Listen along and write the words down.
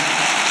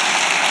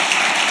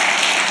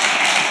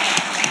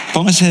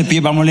Póngase de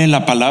pie, vamos a leer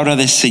la palabra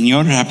del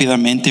Señor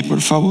rápidamente,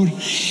 por favor.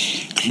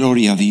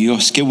 Gloria a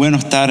Dios, qué bueno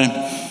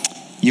estar.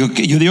 Yo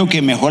digo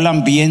que mejor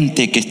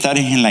ambiente que estar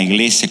en la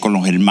iglesia con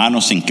los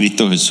hermanos en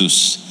Cristo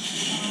Jesús.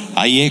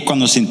 Ahí es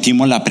cuando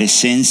sentimos la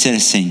presencia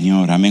del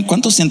Señor. Amén.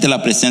 ¿Cuánto siente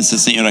la presencia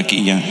del Señor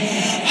aquí ya?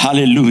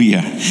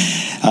 Aleluya.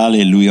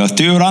 Aleluya.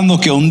 Estoy orando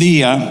que un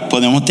día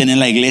podemos tener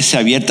la iglesia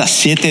abierta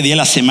 7 días a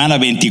la semana,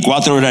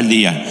 24 horas al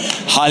día.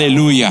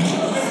 Aleluya.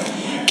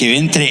 Que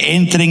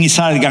entren y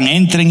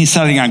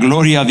salgan,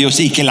 gloria a Dios,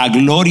 y que la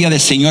gloria del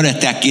Señor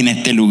esté aquí en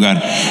este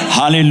lugar.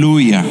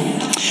 Aleluya.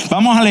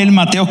 Vamos a leer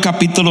Mateo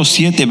capítulo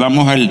 7,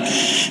 vamos al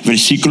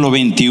versículo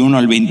 21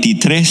 al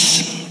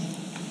 23,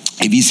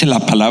 y dice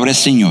la palabra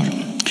del Señor.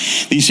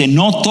 Dice: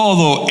 no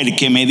todo el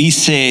que me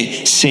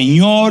dice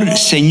Señor,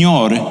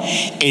 Señor,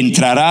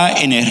 entrará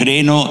en el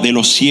reino de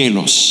los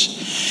cielos,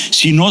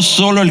 sino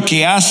solo el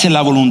que hace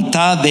la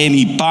voluntad de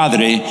mi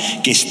Padre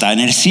que está en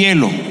el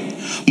cielo.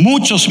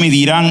 Muchos me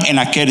dirán en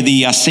aquel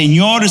día: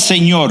 Señor,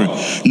 Señor,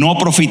 ¿no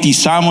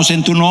profetizamos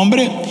en tu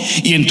nombre?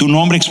 Y en tu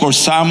nombre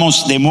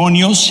expulsamos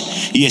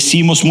demonios y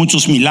hicimos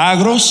muchos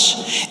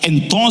milagros.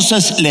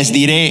 Entonces les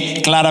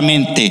diré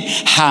claramente: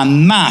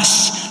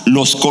 jamás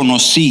los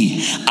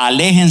conocí.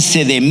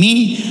 Aléjense de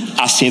mí,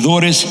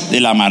 hacedores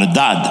de la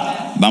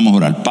maldad. Vamos a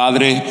orar.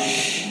 Padre,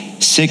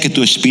 sé que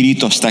tu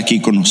Espíritu está aquí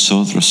con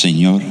nosotros,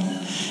 Señor.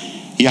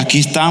 Y aquí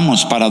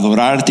estamos para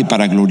adorarte y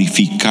para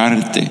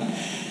glorificarte.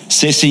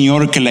 Sé,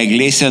 Señor, que la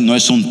iglesia no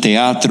es un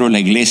teatro, la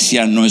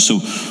iglesia no es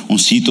un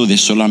sitio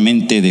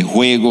solamente de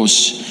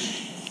juegos.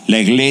 La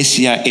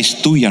iglesia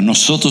es tuya,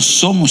 nosotros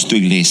somos tu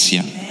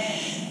iglesia.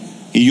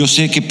 Y yo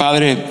sé que,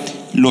 Padre,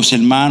 los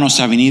hermanos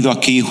han venido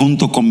aquí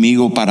junto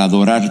conmigo para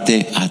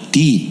adorarte a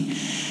ti.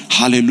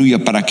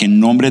 Aleluya, para que el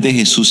nombre de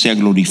Jesús sea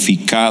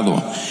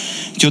glorificado.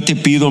 Yo te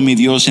pido, mi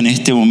Dios, en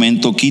este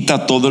momento,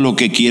 quita todo lo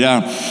que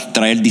quiera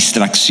traer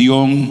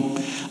distracción.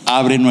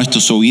 Abre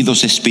nuestros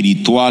oídos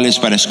espirituales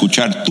para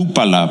escuchar tu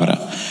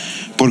palabra,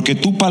 porque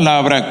tu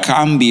palabra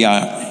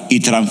cambia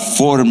y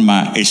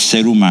transforma el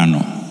ser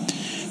humano.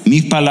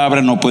 Mis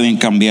palabras no pueden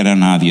cambiar a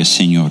nadie,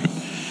 Señor.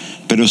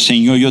 Pero,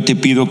 Señor, yo te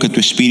pido que tu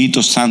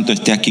Espíritu Santo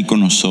esté aquí con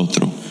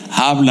nosotros.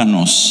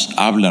 Háblanos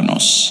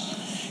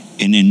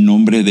en el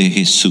nombre de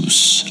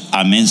Jesús.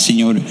 Amén,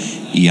 Señor,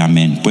 y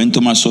amén. ¿Pueden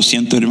tomar su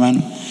asiento,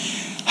 hermano?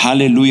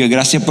 Aleluya.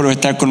 Gracias por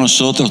estar con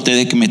nosotros,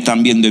 ustedes que me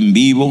están viendo en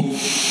vivo.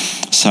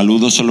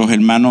 Saludos a los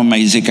hermanos. Me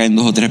dice que hay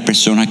 2 o 3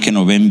 personas que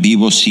nos ven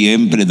vivos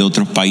siempre de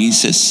otros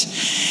países.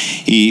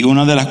 Y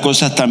una de las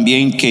cosas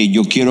también que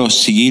yo quiero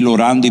seguir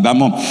orando, y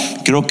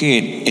creo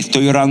que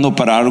estoy orando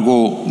para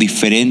algo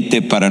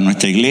diferente para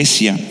nuestra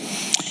iglesia.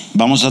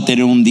 Vamos a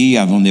tener un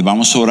día donde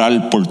vamos a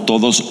orar por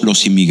todos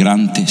los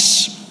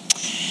inmigrantes,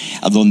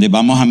 a donde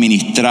vamos a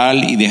ministrar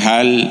y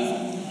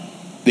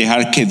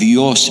dejar que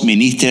Dios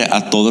ministre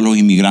a todos los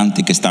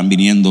inmigrantes que están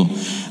viniendo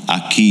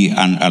aquí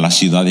a la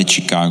ciudad de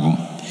Chicago.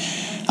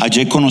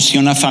 Ayer conocí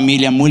una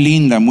familia muy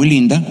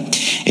linda.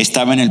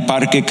 Estaba en el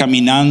parque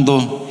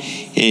caminando.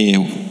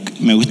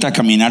 Me gusta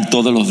caminar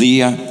todos los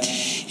días.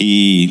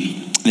 Y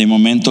de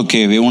momento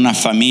que veo una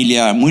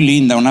familia muy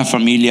linda,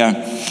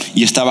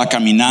 y estaba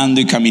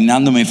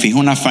caminando, me fijé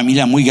una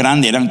familia muy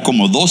grande. Eran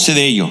como 12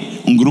 de ellos,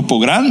 un grupo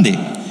grande.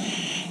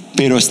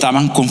 Pero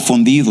estaban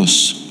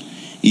confundidos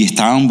y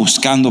estaban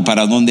buscando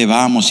para dónde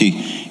vamos, y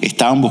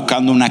estaban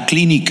buscando una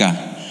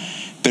clínica.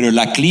 Pero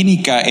la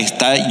clínica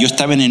yo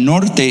estaba en el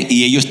norte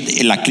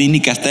y la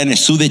clínica está en el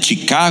sur de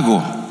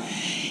Chicago.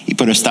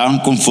 Pero estaban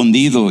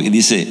confundidos. Y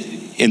dice,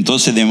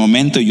 entonces de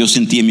momento yo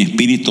sentí en mi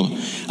espíritu: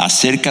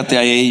 acércate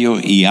a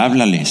ellos y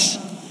háblales.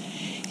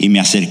 Y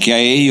me acerqué a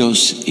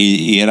ellos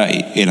y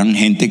eran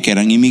gente que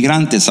eran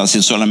inmigrantes.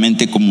 Hace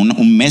solamente como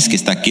un mes que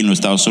está aquí en los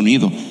Estados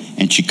Unidos,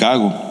 en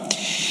Chicago.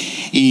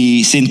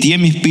 Y sentí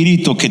en mi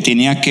espíritu que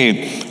tenía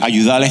que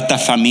ayudar a esta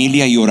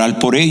familia y orar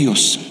por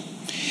ellos.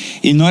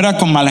 Y no era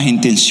con malas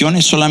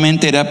intenciones,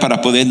 solamente era para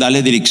poder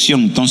darle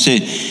dirección.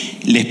 Entonces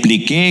le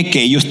expliqué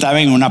que ellos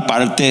estaban en una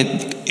parte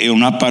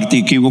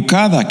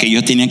equivocada, que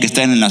ellos tenían que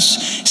estar en la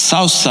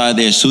South Side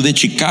del sur de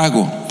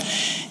Chicago.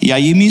 Y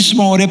allí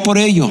mismo oré por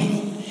ellos.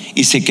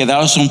 Y se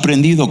quedaron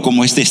sorprendidos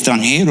como este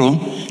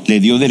extranjero le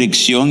dio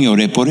dirección, y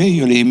oré por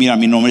ellos. Le dije: mira,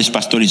 mi nombre es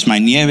Pastor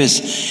Ismael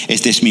Nieves,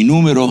 este es mi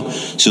número.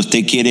 Si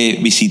usted quiere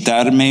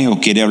visitarme o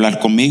quiere hablar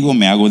conmigo,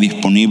 me hago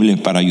disponible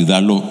para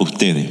ayudarlo a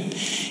ustedes.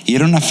 Y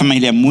era una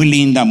familia muy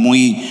linda,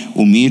 muy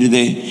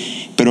humilde.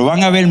 Pero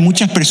van a haber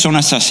muchas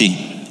personas así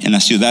en la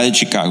ciudad de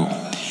Chicago.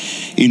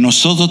 Y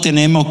nosotros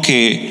tenemos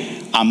que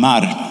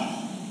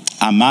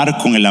amar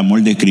con el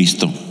amor de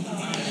Cristo.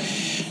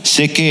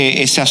 Sé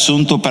que ese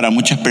asunto para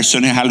muchas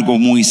personas es algo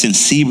muy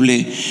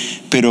sensible,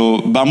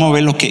 pero vamos a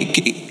ver lo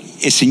que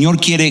el Señor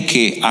quiere: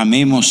 que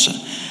amemos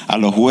a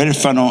los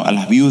huérfanos, a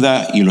las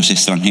viudas y a los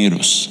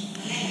extranjeros.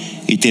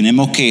 Y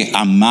tenemos que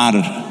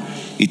amar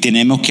y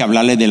tenemos que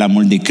hablarle del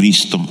amor de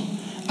Cristo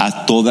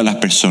a todas las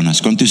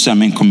personas. ¿Cuántos dicen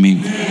amén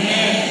conmigo?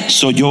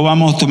 Estoy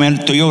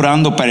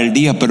orando para el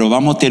día, pero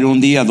vamos a tener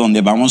un día donde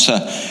vamos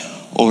a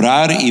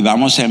orar y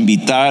vamos a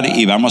invitar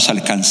y vamos a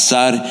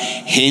alcanzar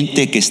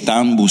gente que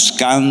están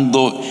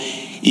buscando.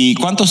 ¿Y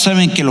cuántos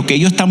saben que lo que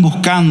ellos están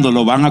buscando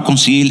lo van a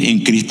conseguir en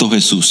Cristo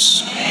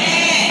Jesús?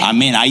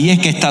 Amén. Ahí es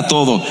que está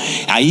todo.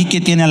 Ahí que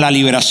tiene la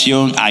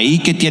liberación, ahí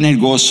que tiene el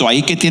gozo,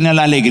 ahí que tiene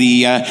la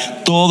alegría.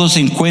 Todo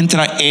se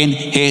encuentra en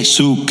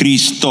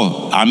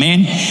Jesucristo.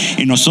 Amén.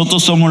 Y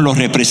nosotros somos los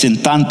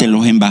representantes,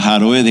 los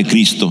embajadores de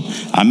Cristo.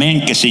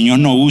 Amén. Que el Señor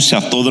nos use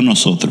a todos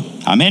nosotros.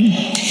 Amén.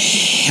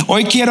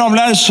 Hoy quiero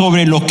hablar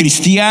sobre los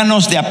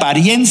cristianos de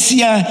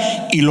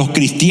apariencia y los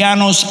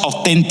cristianos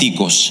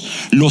auténticos.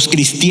 Los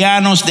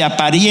cristianos de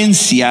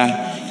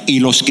apariencia y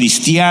los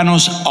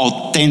cristianos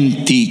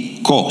auténticos.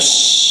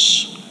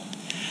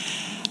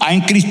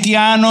 Hay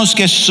cristianos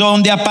que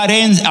son de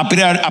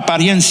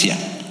apariencia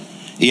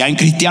y hay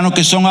cristianos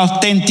que son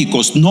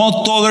auténticos.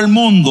 No todo el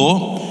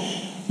mundo.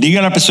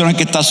 Dígale a la persona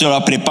que está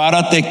sola,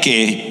 prepárate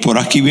que por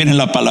aquí viene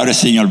la palabra del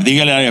Señor.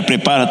 Dígale,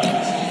 prepárate.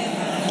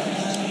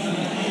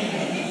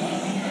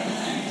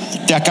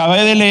 Te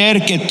acabé de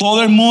leer que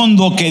todo el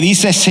mundo que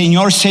dice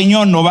Señor,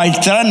 Señor no va a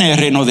entrar en el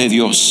reino de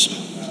Dios.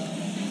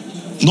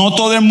 No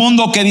todo el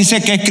mundo que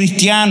dice que es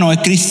cristiano es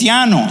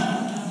cristiano.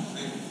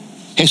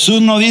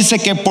 Jesús nos dice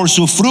que por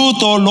su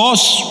fruto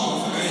los...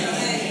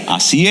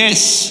 Así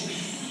es.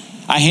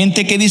 Hay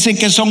gente que dice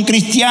que son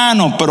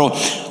cristianos, pero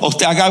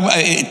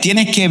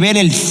tiene que ver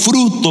el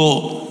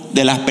fruto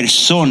de las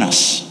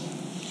personas,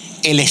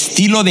 el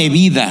estilo de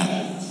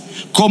vida,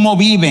 cómo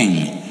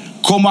viven,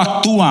 cómo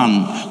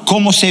actúan,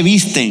 cómo se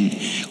visten,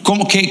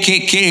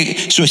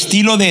 que su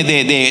estilo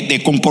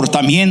de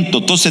comportamiento.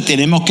 Entonces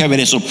tenemos que ver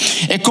eso.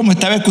 Es como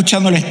estaba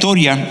escuchando la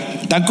historia.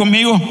 ¿Están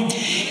conmigo?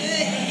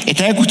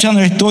 Estaba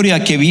escuchando la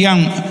historia que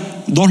habían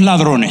dos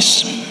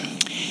ladrones.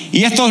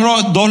 Y estos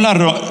dos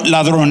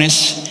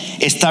ladrones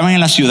estaban en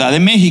la Ciudad de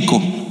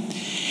México.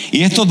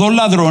 Y estos dos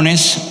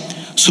ladrones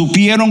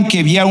supieron que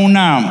había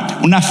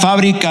una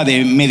fábrica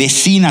de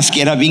medicinas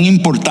que era bien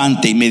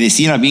importante,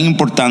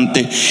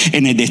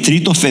 en el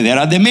Distrito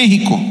Federal de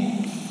México.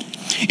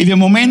 Y de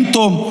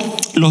momento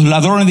los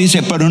ladrones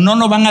dicen, pero no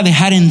nos van a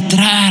dejar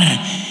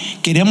entrar.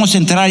 Queremos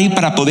entrar ahí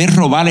para poder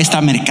robar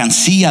esta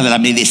mercancía de la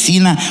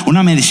medicina,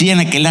 una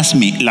medicina que es las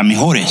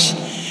mejores.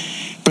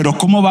 Pero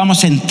 ¿cómo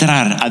vamos a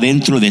entrar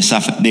adentro de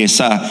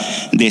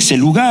ese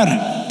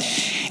lugar?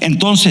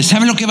 Entonces,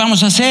 ¿saben lo que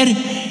vamos a hacer?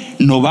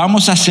 No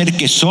vamos a hacer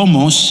que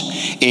somos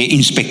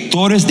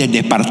inspectores del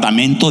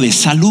Departamento de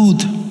Salud.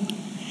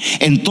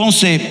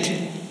 Entonces,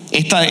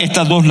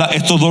 estos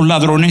dos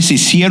ladrones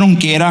hicieron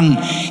que eran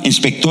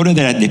inspectores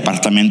del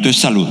Departamento de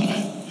Salud.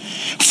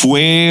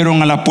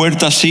 Fueron a la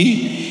puerta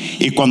así,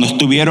 y cuando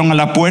estuvieron a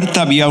la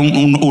puerta había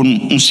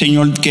un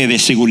señor de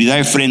seguridad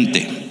de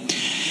frente.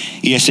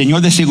 Y el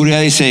señor de seguridad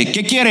dice,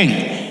 ¿qué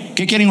quieren?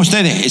 ¿Qué quieren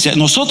ustedes? Dice,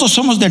 nosotros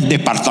somos del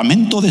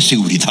Departamento de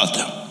Seguridad.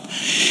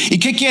 ¿Y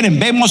qué quieren?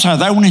 Vamos a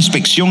dar una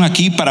inspección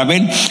aquí para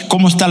ver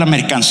cómo está la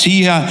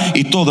mercancía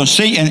y todo.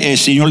 El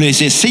señor le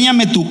dice,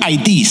 enséñame tu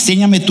ID,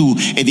 enséñame tu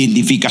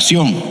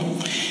identificación.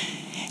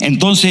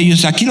 Entonces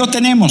ellos, aquí lo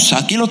tenemos.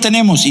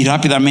 Y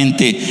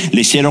rápidamente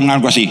le hicieron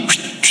algo así.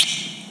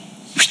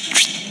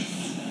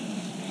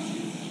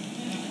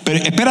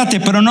 Pero espérate,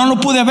 pero no lo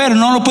pude ver,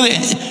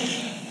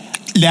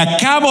 Le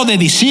acabo de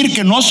decir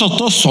que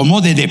nosotros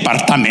somos del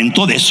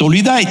Departamento de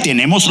Seguridad y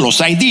tenemos los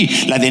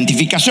ID, la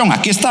identificación.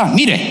 Aquí está,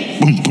 mire.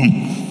 Pum,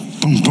 pum,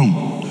 pum, pum.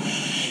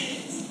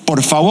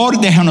 Por favor,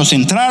 déjanos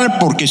entrar,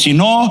 porque si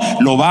no,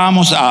 lo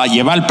vamos a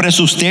llevar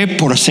preso usted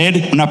por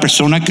ser una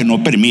persona que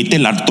no permite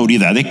la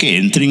autoridad de que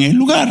entre en el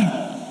lugar.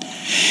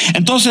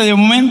 Entonces, de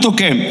momento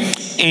que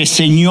el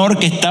señor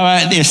que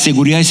estaba de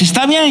seguridad dice,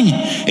 está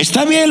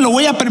bien, lo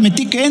voy a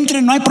permitir que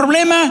entre, no hay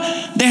problema,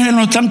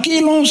 déjenlos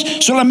tranquilos,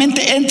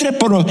 solamente entre,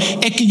 pero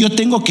es que yo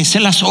tengo que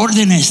hacer las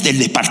órdenes del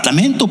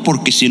departamento,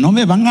 porque si no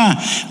me van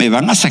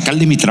a sacar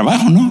de mi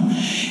trabajo, ¿no?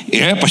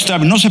 Pues está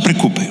bien, no se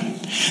preocupe.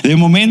 De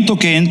momento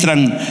que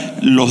entran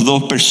los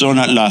dos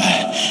personas,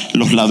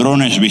 los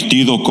ladrones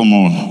vestidos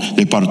como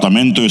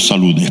Departamento de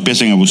Salud,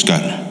 empiezan a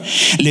buscar.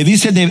 Le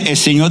dice el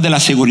señor de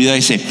la seguridad,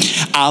 dice,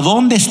 ¿a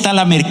dónde está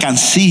la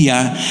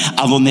mercancía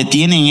a donde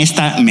tienen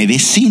esta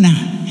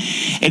medicina?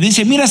 Él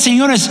dice, mira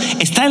señores,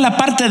 está en la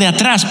parte de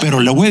atrás, pero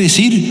le voy a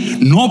decir,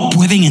 no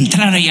pueden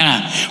entrar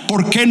allá.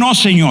 ¿Por qué no,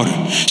 señor?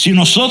 Si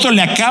nosotros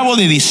le acabo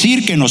de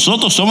decir que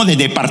nosotros somos del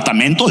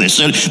Departamento de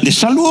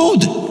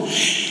Salud.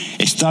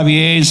 Está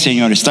bien,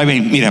 señor, está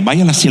bien. Mira,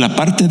 vayan hacia la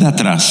parte de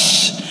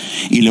atrás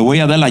y le voy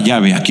a dar la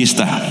llave. Aquí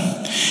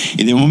está.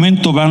 Y de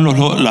momento van los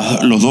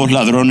dos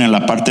ladrones en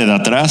la parte de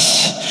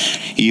atrás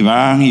y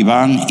van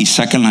y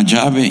sacan la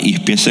llave y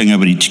empiezan a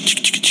abrir.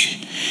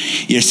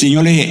 Y el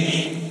señor le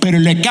dice, pero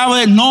le acabo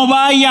de, no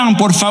vayan,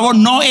 por favor,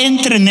 no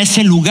entren en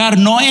ese lugar,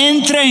 no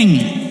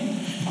entren.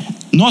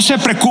 No se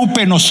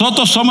preocupe,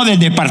 nosotros somos del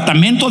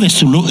Departamento de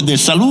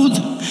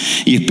Salud.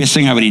 Y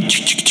empiezan a abrir.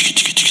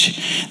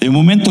 De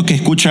momento que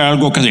escucha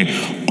algo que hace,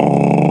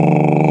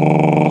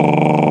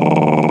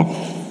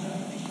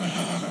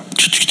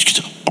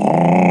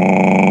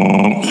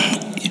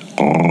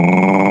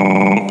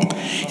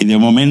 y de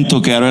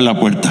momento que abre la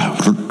puerta,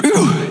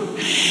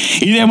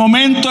 y Y de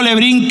momento le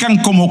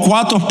brincan como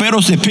 4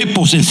 perros de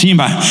pepos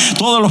encima,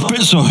 todos los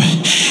pesos.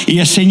 Y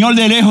el Señor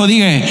de lejos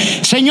dice: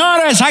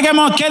 señores,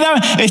 háganos,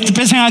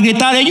 empiezan a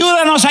gritar: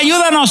 ayúdanos,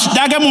 ayúdanos,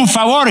 hágame un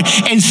favor,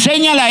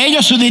 enséñale a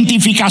ellos sus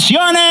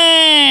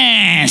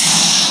identificaciones.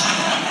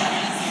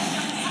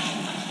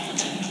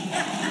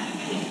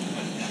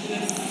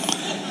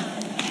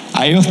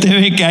 Ahí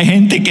usted ve que hay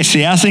gente que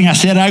se hacen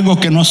hacer algo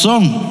que no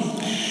son.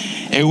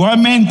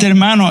 Igualmente,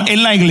 hermano,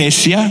 en la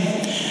iglesia,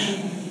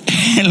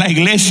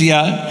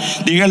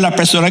 dígale a la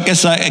persona que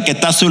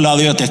está a su lado: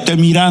 yo te estoy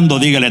mirando.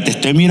 Dígale: te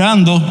estoy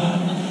mirando.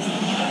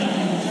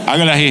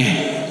 Hágale así: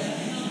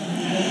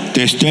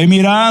 te estoy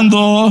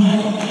mirando,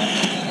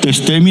 te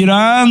estoy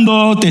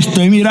mirando, te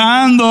estoy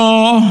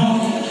mirando.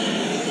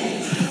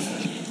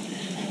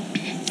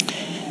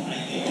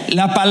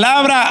 La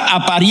palabra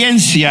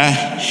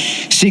apariencia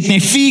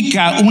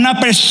significa una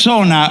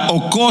persona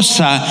o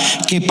cosa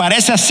que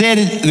parece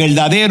ser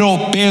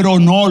verdadero, pero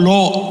no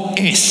lo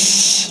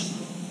es.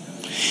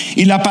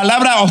 Y la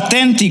palabra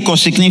auténtico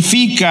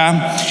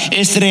significa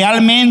es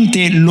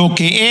realmente lo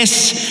que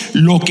es,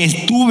 lo que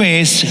tú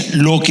ves,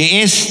 lo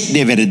que es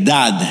de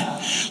verdad.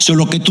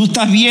 Lo que tú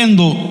estás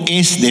viendo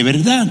es de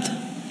verdad.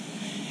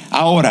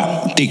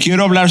 Ahora, te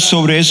quiero hablar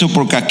sobre eso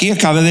porque aquí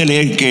acabé de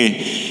leer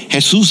que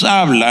Jesús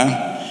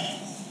habla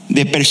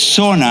de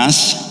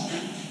personas,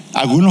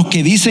 algunos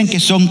que dicen que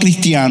son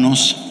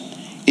cristianos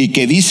y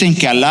que dicen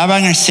que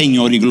alaban al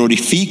Señor y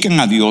glorifican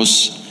a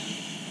Dios,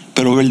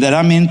 pero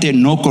verdaderamente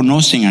no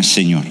conocen al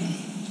Señor.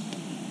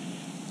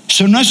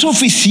 Eso no es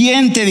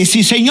suficiente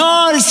decir: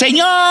 Señor,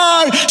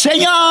 Señor,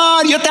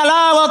 Señor, yo te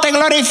alabo, te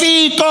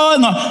glorifico.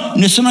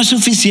 No, eso no es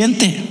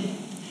suficiente.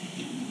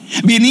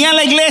 Venir a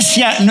la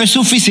iglesia no es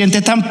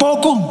suficiente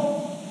tampoco.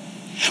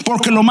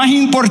 Porque lo más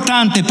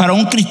importante para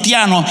un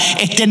cristiano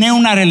es tener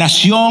una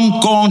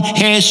relación con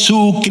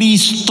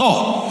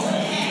Jesucristo.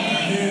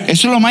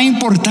 Eso es lo más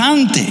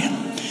importante.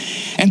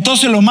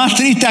 Entonces, lo más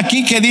triste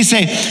aquí que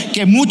dice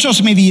que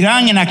muchos me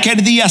dirán en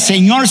aquel día: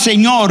 Señor,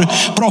 Señor,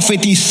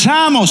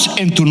 profetizamos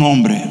en tu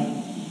nombre.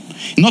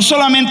 No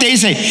solamente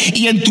dice: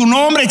 y en tu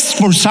nombre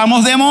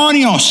expulsamos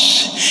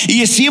demonios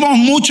y hicimos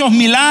muchos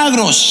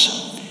milagros.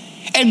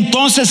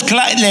 Entonces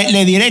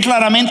le diré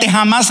claramente: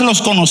 jamás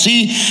los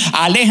conocí,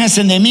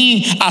 aléjense de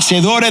mí,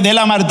 hacedores de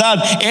la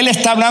maldad. Él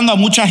está hablando a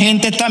mucha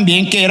gente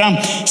también que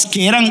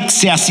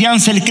se hacían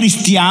ser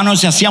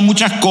cristianos, se hacían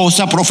muchas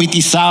cosas,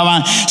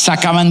 profetizaban,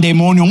 sacaban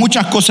demonios,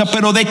 muchas cosas.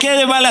 Pero ¿de qué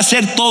le vale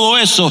hacer todo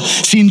eso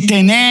sin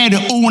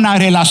tener una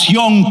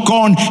relación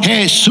con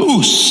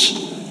Jesús?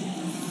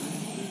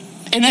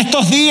 En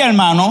estos días,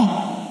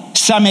 hermano,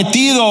 se ha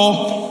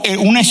metido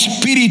un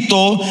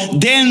espíritu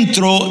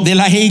dentro de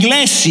las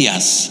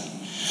iglesias,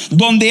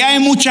 donde hay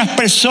muchas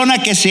personas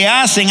que se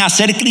hacen a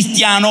ser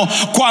cristianos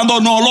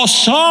cuando no lo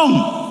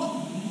son.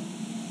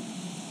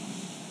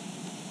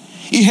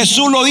 Y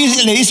Jesús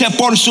le dice: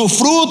 por su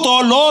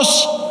fruto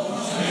los...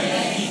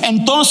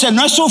 Entonces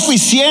no es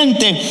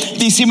suficiente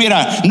decir,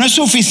 mira, no es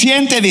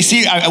suficiente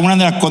decir,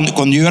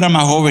 cuando yo era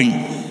más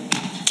joven,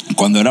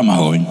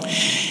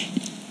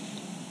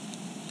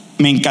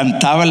 me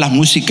encantaban las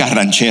músicas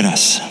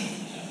rancheras.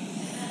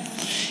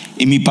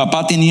 Y mi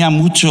papá tenía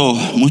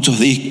muchos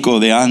discos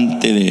de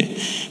antes, de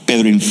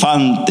Pedro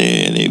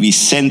Infante, de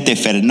Vicente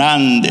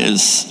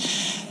Fernández,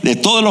 de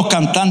todos los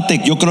cantantes.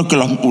 Yo creo que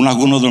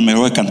algunos de los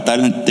mejores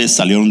cantantes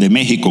salieron de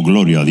México,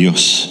 gloria a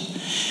Dios.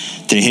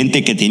 De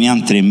gente que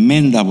tenían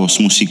tremenda voz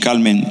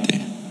musicalmente.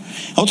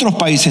 Otros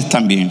países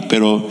también,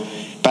 pero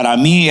para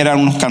mí eran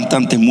unos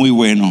cantantes muy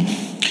buenos.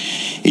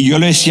 Y yo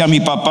le decía a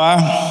mi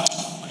papá,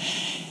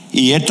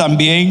 y él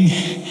también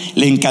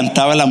le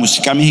encantaba la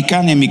música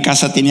mexicana. En mi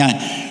casa tenía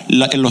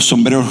los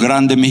sombreros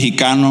grandes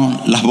mexicanos,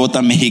 las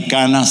botas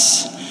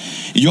mexicanas.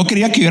 Y yo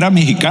creía que yo era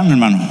mexicano,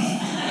 hermano.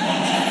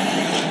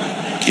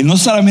 Y no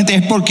solamente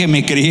es porque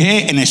me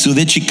crié en el sur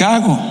de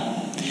Chicago.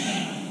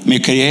 Me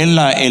crié en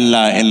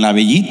la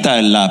Bellita,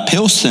 en la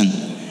Pilsen,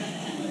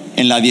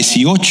 en la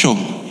 18,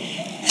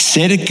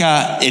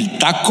 cerca el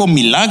Taco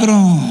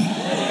Milagro.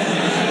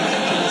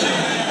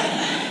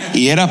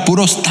 Y era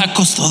puros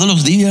tacos todos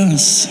los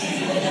días.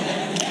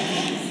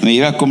 Me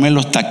iba a comer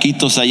los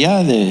taquitos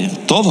allá de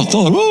todo.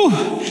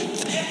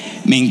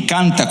 Me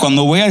encanta.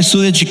 Cuando voy al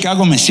sur de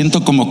Chicago me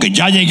siento como que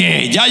ya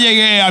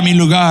llegué a mi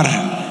lugar.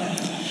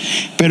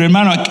 Pero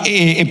hermano,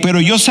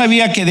 pero yo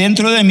sabía que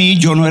dentro de mí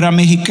yo no era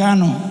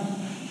mexicano.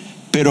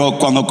 Pero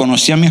cuando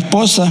conocí a mi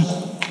esposa,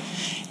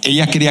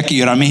 ella quería que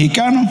yo era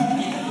mexicano.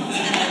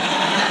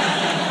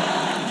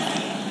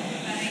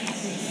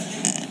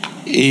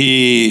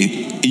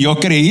 Y yo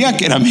creía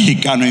que era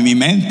mexicano en mi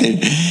mente.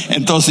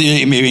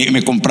 Entonces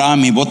me compraba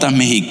mis botas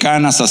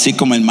mexicanas, así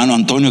como el hermano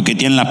Antonio que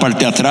tiene en la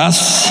parte de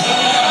atrás.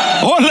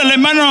 Hola,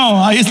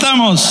 hermano, ahí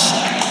estamos.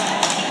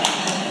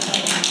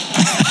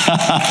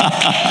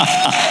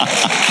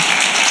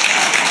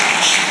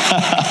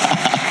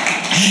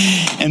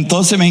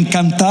 Entonces me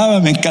encantaba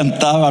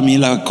a mí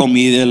la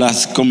comida,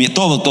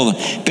 todo.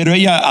 Pero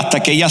ella,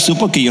 hasta que ella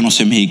supo que yo no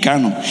soy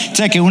mexicano. O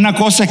sea que una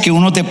cosa es que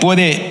uno te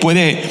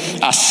puede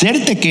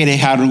hacerte que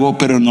eres algo,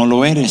 pero no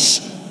lo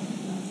eres.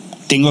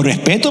 Tengo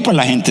respeto por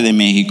la gente de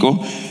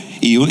México.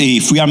 Y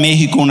fui a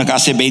México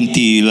hace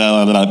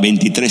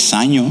 23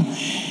 años.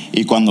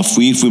 Y cuando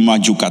fuimos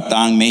a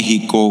Yucatán,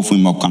 México,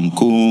 fuimos a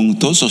Cancún,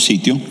 todos esos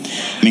sitios.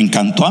 Me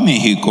encantó a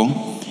México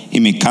y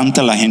me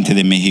encanta la gente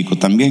de México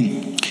también.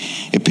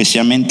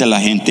 Especialmente la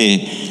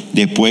gente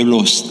de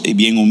pueblos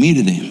bien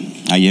humildes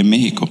allá en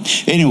México.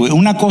 Anyway,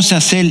 una cosa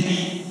es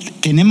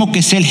tenemos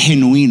que ser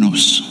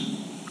genuinos.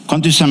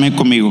 ¿Cuántos dicen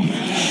conmigo?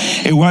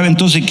 Igual,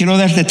 entonces quiero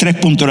darte 3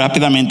 puntos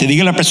rápidamente.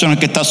 Diga a la persona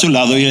que está a su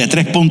lado y de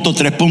 3 puntos,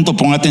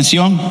 ponga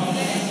atención.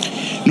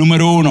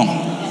 Número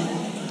uno,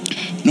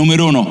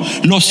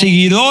 los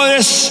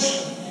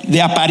seguidores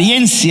de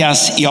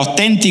Aparencias y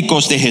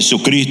Auténticos de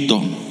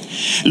Jesucristo.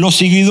 Los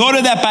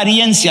seguidores de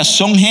Apariencias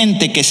son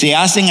gente que se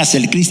hacen a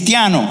ser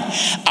cristianos,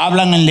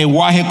 hablan el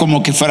lenguaje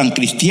como que fueran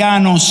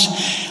cristianos,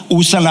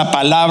 usan la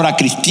palabra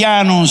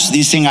cristianos,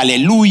 dicen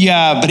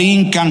aleluya,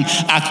 brincan,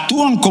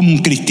 actúan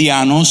como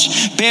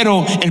cristianos,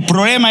 pero el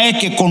problema es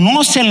que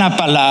conocen la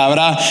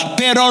palabra,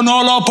 pero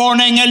no lo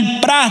ponen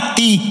en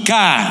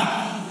práctica.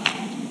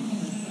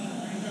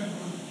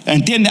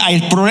 ¿Entiende?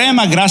 El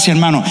problema, gracias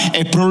hermano,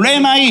 el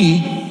problema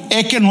ahí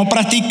es que no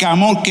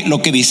practicamos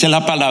lo que dice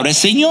la palabra del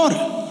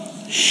Señor.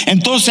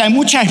 Entonces hay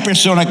muchas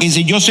personas que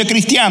dicen yo soy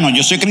cristiano,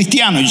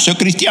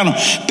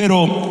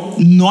 pero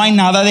no hay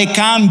nada de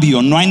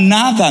cambio, no hay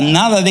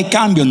nada de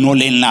cambio. No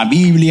leen la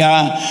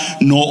Biblia,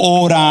 no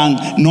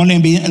oran, no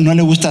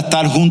les gusta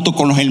estar junto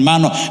con los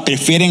hermanos,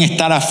 prefieren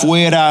estar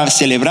afuera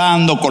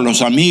celebrando con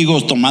los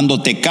amigos,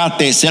 tomando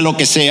tecate, sea lo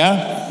que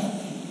sea,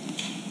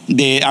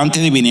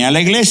 antes de venir a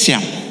la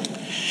iglesia.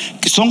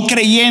 Son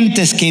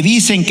creyentes que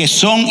dicen que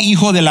son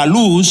hijos de la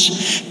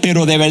luz,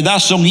 pero de verdad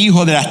son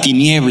hijos de las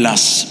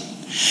tinieblas.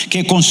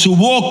 Que con su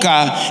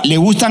boca le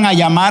gustan a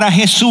llamar a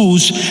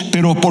Jesús,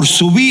 pero por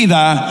su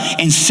vida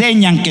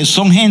enseñan que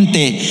son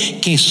gente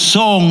que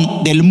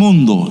son del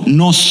mundo,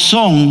 no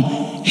son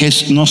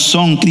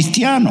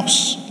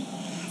cristianos.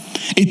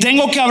 Y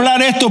tengo que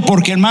hablar esto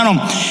porque hermano,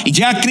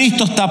 ya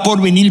Cristo está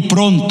por venir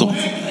pronto.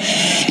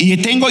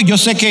 Yo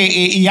sé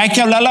que hay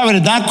que hablar la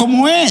verdad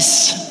como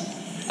es.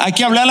 Hay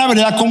que hablar la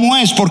verdad como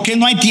es, porque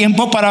no hay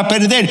tiempo para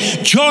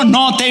perder. Yo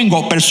no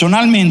tengo,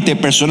 personalmente,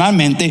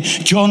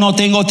 yo no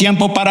tengo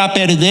tiempo para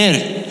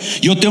perder.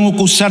 Yo tengo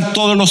que usar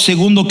todos los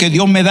segundos que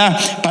Dios me da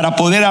para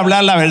poder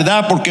hablar la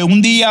verdad, porque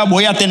un día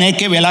voy a tener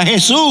que ver a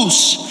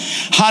Jesús.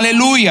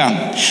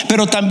 Aleluya.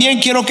 Pero también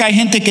quiero que hay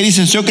gente que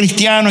dice soy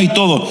cristiano y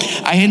todo.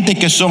 Hay gente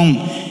que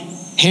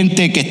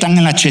están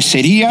en la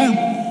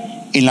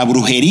hechicería, en la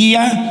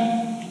brujería,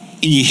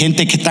 y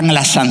gente que está en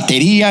la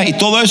santería y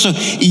todo eso,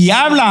 y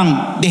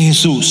hablan de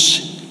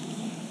Jesús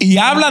y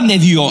hablan de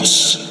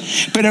Dios,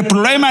 pero el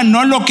problema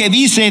no es lo que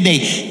dice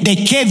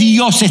de qué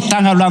Dios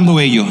están hablando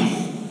ellos.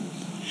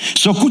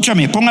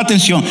 Escúchame, ponga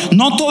atención.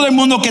 No todo el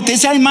mundo que te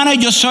dice hermana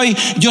yo soy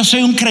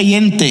un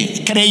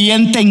creyente.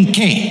 ¿Creyente en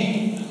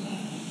qué?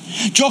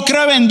 Yo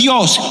creo en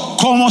Dios.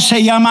 ¿Cómo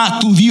se llama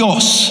tu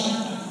Dios?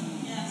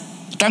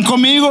 ¿Están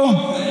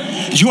conmigo?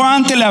 Yo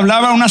antes le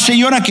hablaba a una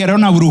señora que era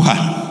una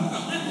bruja.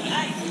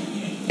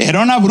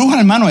 Era una bruja,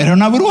 hermano, era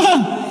una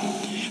bruja.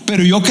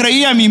 Pero yo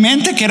creía en mi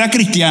mente que era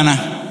cristiana.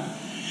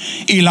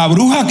 Y la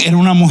bruja era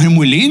una mujer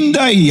muy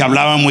linda y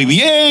hablaba muy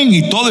bien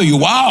y todo. Y yo,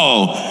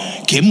 wow,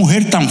 qué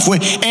mujer tan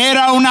fuerte.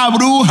 Era una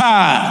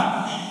bruja.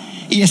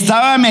 Y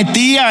estaba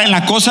metida en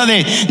la cosa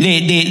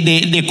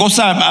de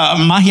cosas,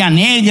 magia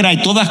negra y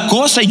todas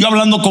cosas. Y yo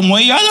hablando como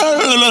ella.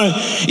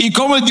 Y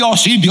como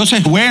Dios, sí, Dios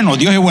es bueno,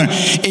 Dios es bueno.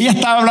 Ella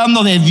estaba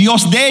hablando de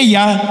Dios de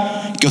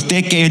ella, que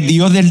es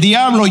Dios del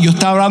diablo. Y yo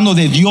estaba hablando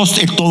de Dios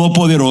el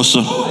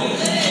Todopoderoso.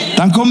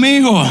 ¿Están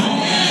conmigo?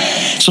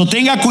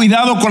 Tenga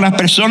cuidado con las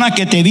personas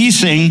que te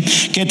dicen,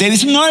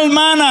 no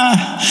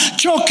hermana,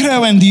 yo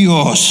creo en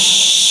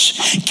Dios.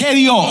 ¿Qué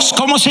Dios?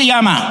 ¿Cómo se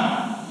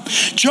llama?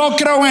 Yo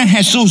creo en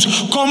Jesús.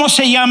 ¿Cómo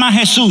se llama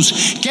Jesús?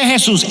 ¿Qué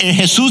Jesús? ¿Es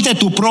Jesús de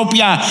tu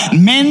propia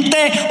mente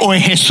o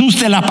es Jesús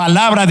de la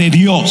palabra de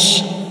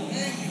Dios?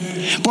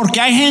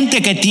 Porque hay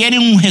gente que tiene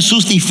un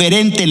Jesús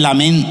diferente en la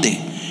mente.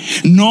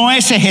 No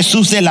es el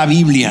Jesús de la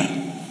Biblia.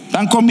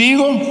 ¿Están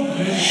conmigo?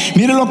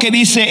 Mire lo que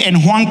dice en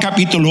Juan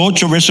capítulo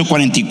 8 verso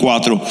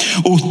 44.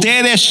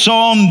 Ustedes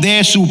son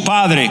de su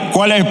padre.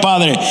 ¿Cuál es el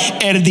padre?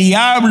 El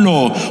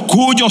diablo,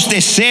 cuyos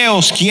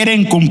deseos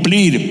quieren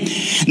cumplir.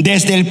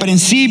 Desde el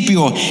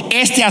principio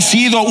este ha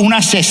sido un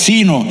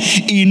asesino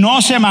y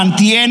no se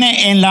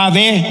mantiene en la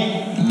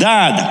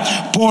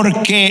verdad,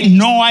 porque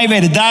no hay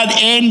verdad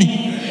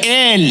en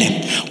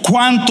él.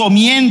 Cuanto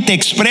miente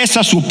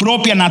expresa su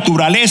propia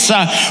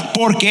naturaleza,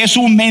 porque es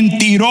un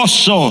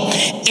mentiroso.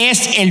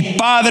 Es el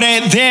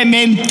padre de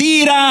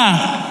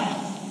mentira.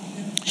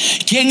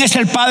 ¿Quién es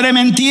el padre de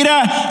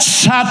mentira?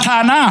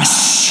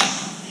 Satanás,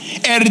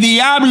 el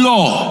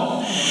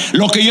diablo.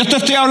 Lo que yo te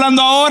estoy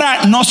hablando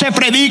ahora no se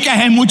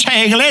predica en muchas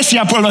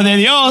iglesias, pueblo de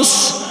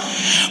Dios.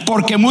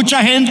 Porque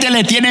mucha gente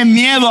le tiene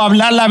miedo a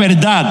hablar la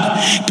verdad.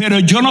 Pero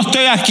yo no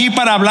estoy aquí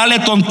para hablarle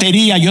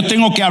tontería. Yo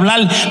tengo que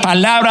hablar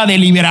palabra de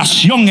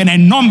liberación en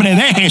el nombre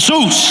de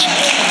Jesús.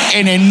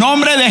 En el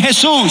nombre de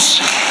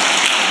Jesús.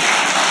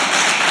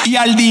 Y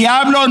al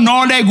diablo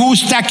no le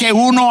gusta que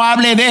uno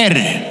hable de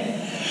él.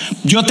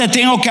 Yo te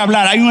tengo que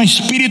hablar. Hay un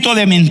espíritu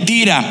de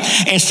mentira.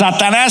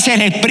 Satanás es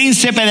el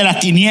príncipe de las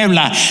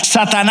tinieblas.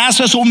 Satanás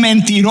es un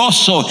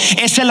mentiroso.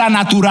 Esa es la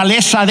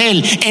naturaleza de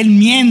él. Él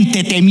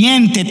miente, te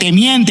miente, te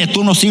miente.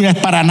 Tú no sirves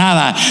para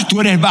nada.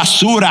 Tú eres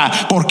basura.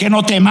 ¿Por qué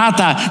no te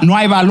mata? No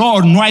hay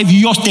valor, no hay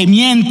Dios. Te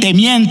miente,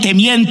 miente,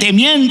 miente,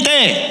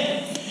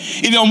 miente.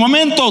 Y de un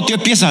momento tú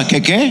empiezas,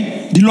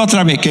 ¿qué? Dilo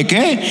otra vez,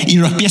 ¿qué? Y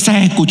lo empiezas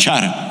a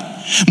escuchar.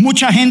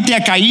 Mucha gente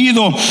ha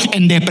caído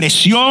en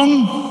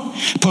depresión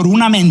por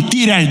una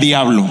mentira del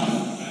diablo.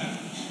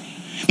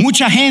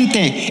 Mucha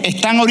gente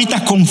están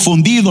ahorita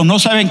confundidos, no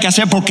saben qué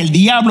hacer, porque el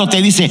diablo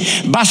te dice: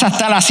 vas a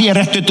estar así el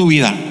resto de tu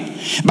vida,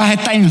 vas a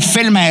estar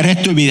enferma el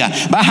resto de tu vida,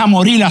 vas a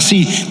morir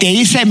así. Te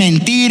dice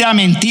mentira,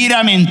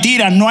 mentira,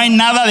 mentira. No hay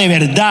nada de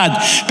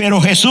verdad. Pero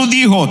Jesús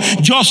dijo: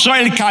 yo soy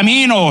el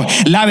camino,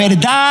 la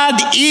verdad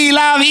y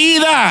la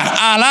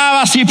vida.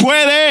 Alaba si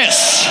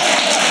puedes.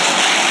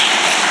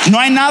 No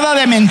hay nada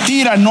de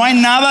mentira, no hay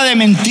nada de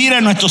mentira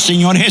en nuestro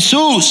Señor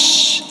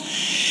Jesús.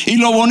 Y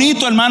lo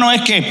bonito, hermano,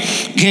 es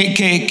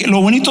que lo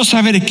bonito es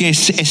saber que el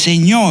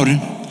Señor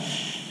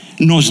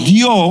nos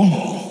dio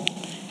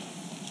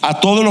a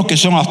todos los que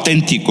son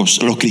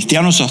auténticos, los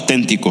cristianos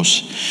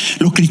auténticos.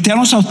 Los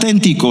cristianos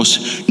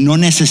auténticos no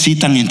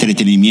necesitan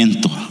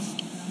entretenimiento.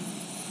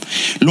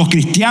 Los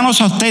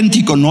cristianos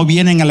auténticos no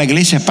vienen a la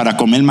iglesia para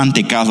comer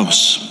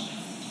mantecados.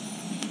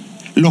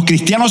 Los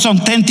cristianos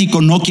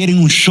auténticos no quieren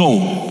un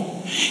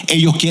show,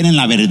 ellos quieren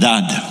la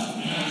verdad.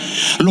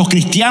 Los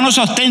cristianos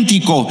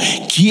auténticos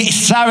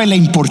saben la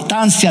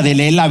importancia de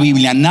leer la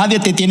Biblia. Nadie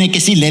te tiene que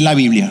decir leer la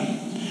Biblia.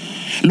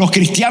 Los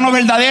cristianos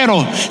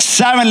verdaderos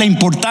saben la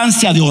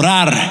importancia de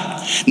orar.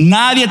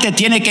 Nadie te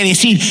tiene que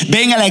decir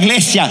ven a la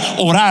iglesia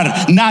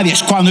orar. Nadie.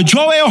 Cuando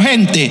yo veo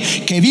gente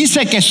que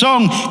dice que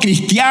son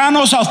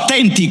cristianos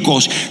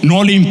auténticos,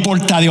 no le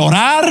importa de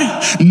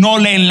orar, no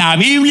leen la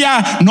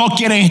Biblia, no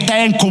quieren estar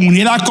en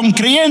comunidad con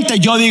creyentes,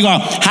 yo digo,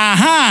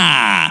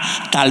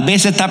 ajá, tal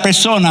vez esta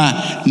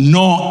persona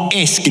no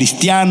es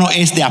cristiano,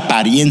 es de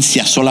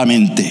apariencia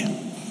solamente.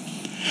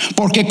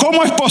 Porque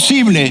 ¿cómo es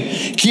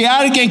posible que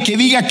alguien que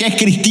diga que es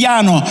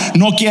cristiano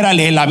no quiera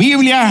leer la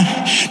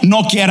Biblia,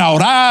 no quiera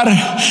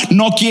orar,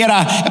 no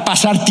quiera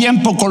pasar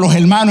tiempo con los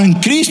hermanos en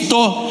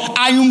Cristo?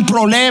 Hay un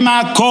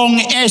problema con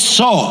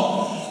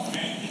eso.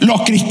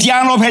 Los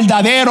cristianos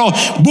verdaderos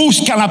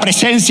buscan la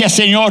presencia del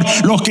Señor.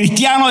 Los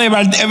cristianos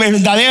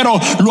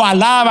verdaderos lo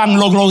alaban,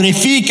 lo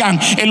glorifican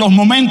en los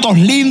momentos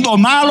lindos,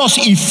 malos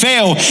y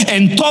feos.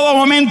 En todo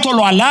momento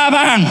lo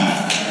alaban.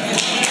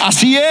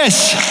 Así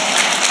es.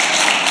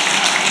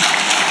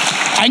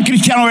 ¿Hay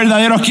cristianos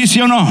verdaderos aquí, sí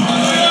o no?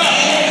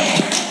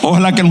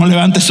 Ojalá que no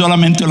levante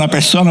solamente una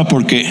persona,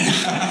 porque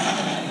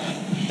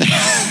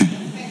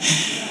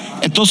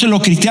entonces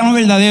los cristianos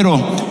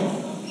verdaderos,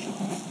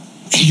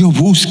 ellos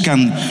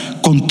buscan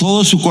con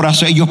todo su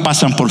corazón. Ellos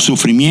pasan por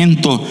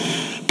sufrimiento,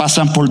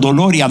 pasan por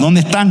dolor, y ¿a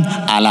dónde están?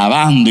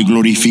 Alabando y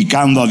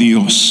glorificando a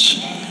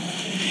Dios.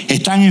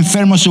 Están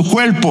enfermos en su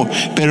cuerpo,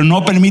 pero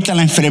no permitan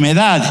la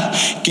enfermedad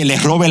que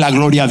les robe la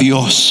gloria a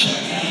Dios.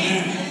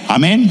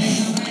 Amén.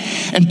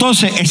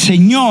 Entonces el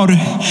Señor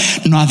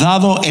nos ha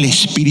dado el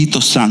Espíritu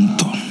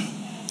Santo.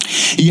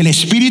 Y el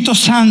Espíritu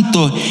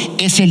Santo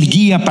es el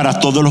guía para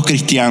todos los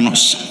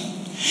cristianos.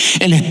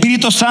 El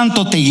Espíritu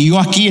Santo te guió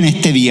aquí en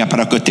este día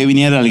para que usted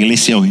viniera a la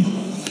iglesia hoy.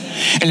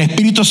 El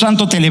Espíritu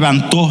Santo te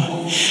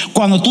levantó.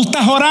 Cuando tú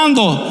estás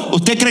orando,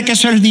 ¿usted cree que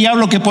eso es el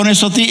diablo que pone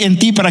eso en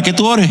ti para que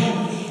tú ores?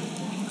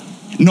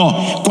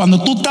 No,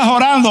 cuando tú estás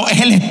orando es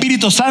el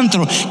Espíritu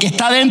Santo que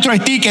está dentro de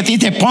ti, que te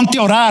dice ponte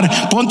a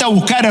orar, ponte a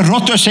buscar el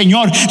rostro del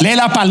Señor, lee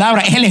la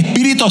palabra. Es el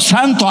Espíritu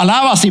Santo,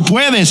 alaba si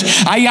puedes.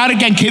 Hay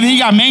alguien que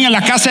diga amén en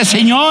la casa del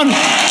Señor.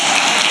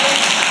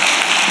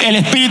 El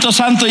Espíritu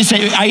Santo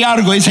dice, hay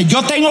algo, dice,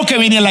 yo tengo que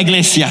venir a la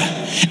iglesia.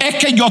 Es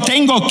que yo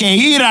tengo que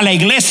ir a la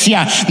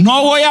iglesia.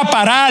 No voy a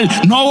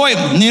parar, no voy.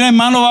 Mira,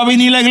 hermano, va a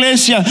venir a la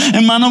iglesia.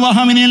 Hermano, vas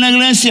a venir a la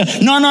iglesia.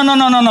 No.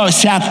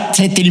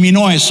 Se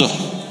terminó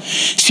eso.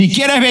 Si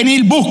quieres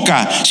venir,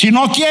 busca. Si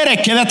no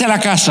quieres, quédate en la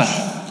casa.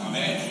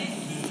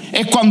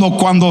 Es cuando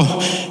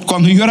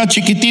yo era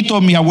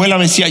chiquitito, mi abuela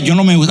me decía,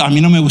 a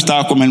mí no me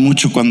gustaba comer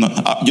mucho.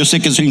 Yo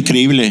sé que eso es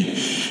increíble,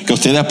 que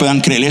ustedes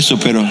puedan creer eso,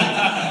 pero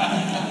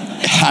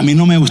a mí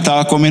no me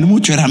gustaba comer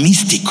mucho, era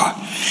místico.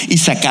 Y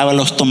sacaba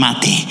los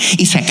tomates,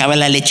 y sacaba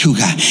la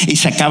lechuga, y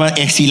sacaba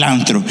el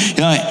cilantro.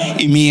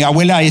 Y mi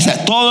abuela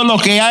decía, todo lo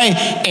que hay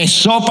es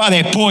sopa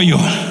de pollo.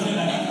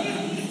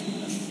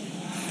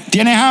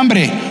 ¿Tienes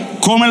hambre?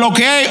 Come lo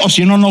que hay, o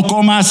si no, no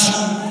comas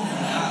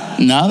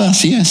nada.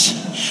 Así es.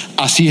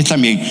 Así es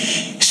también.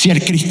 Si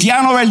el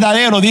cristiano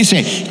verdadero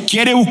dice,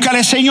 quiere buscar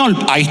al Señor,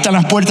 ahí están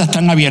las puertas,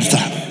 están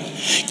abiertas.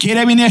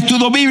 ¿Quiere venir a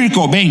estudio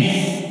bíblico?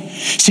 Ven.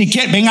 Si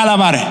quieres, ven a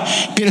alabar.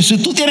 Pero si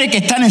tú tienes que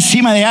estar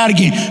encima de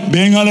alguien,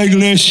 ven a la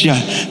iglesia,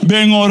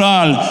 ven a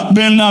orar,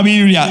 ven a la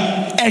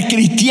Biblia. El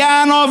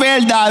cristiano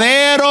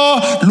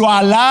verdadero lo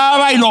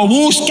alaba y lo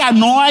busca.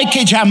 No hay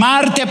que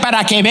llamarte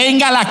para que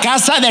venga a la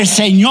casa del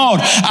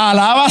Señor.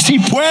 Alaba si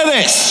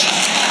puedes.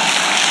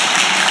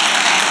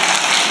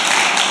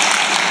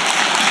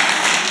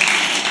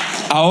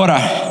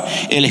 Ahora,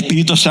 el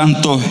Espíritu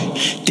Santo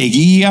te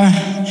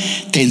guía,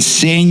 te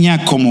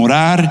enseña cómo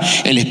orar.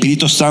 El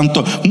Espíritu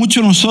Santo,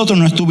 muchos de nosotros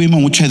no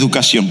tuvimos mucha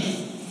educación.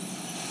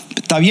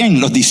 Está bien,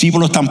 los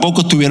discípulos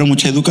tampoco tuvieron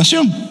mucha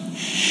educación,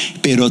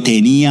 pero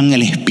tenían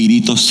el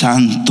Espíritu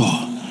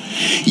Santo.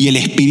 Y el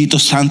Espíritu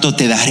Santo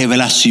te da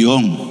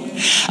revelación.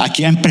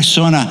 Aquí hay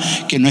personas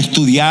que no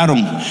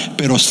estudiaron,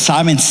 pero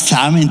saben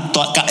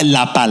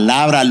la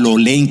palabra, lo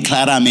leen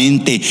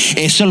claramente.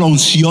 Esa es la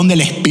unción del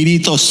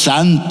Espíritu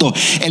Santo.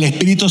 El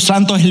Espíritu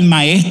Santo es el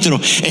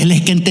maestro. Él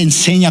es quien te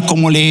enseña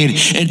cómo leer.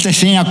 Él te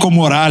enseña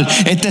cómo orar.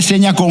 Él te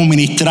enseña cómo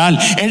ministrar.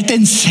 Él te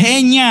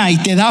enseña y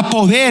te da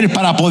poder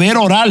para poder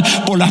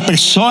orar por las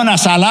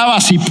personas.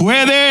 Alaba si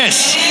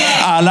puedes.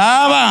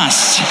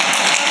 Alabas.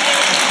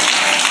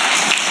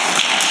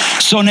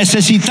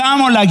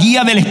 Necesitamos la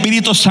guía del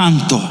Espíritu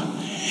Santo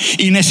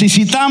y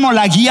necesitamos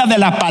la guía de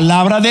la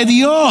palabra de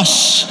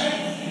Dios.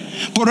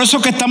 Por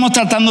eso que estamos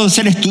tratando de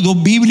hacer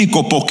estudios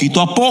bíblicos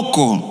poquito a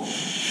poco.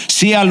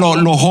 Sí, a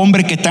los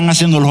hombres que están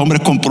haciendo, los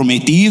hombres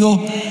comprometidos,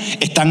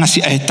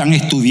 están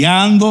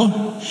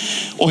estudiando.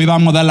 Hoy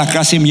vamos a dar la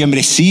clase de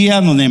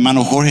membresía, donde el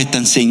hermano Jorge está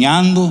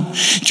enseñando.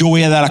 Yo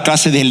voy a dar la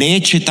clase de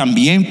leche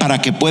también,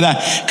 para que puedas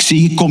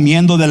seguir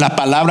comiendo de la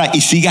palabra y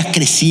sigas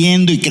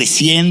creciendo y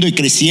creciendo y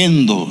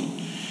creciendo.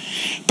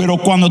 Pero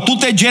cuando tú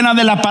te llenas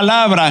de la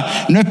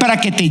palabra, no es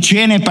para que te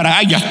llene para,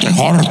 ay, ya estoy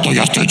harto,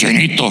 ya estoy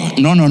llenito.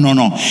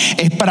 No.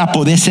 Es para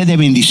poder ser de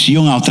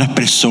bendición a otras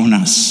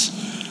personas.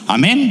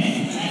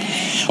 Amén.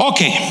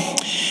 Ok.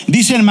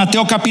 Dice en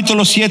Mateo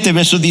capítulo 7,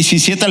 versos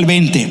 17 al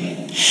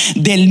 20.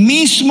 Del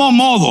mismo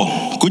modo,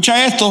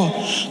 escucha esto,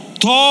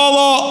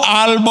 todo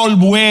árbol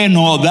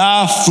bueno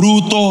da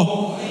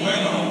fruto,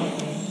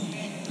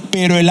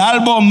 pero el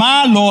árbol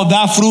malo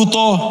da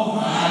fruto.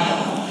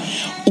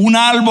 Un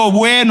árbol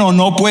bueno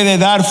no puede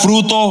dar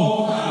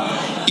fruto,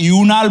 y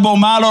un árbol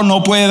malo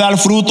no puede dar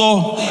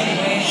fruto.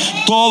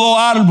 Todo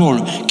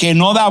árbol que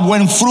no da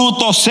buen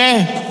fruto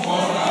se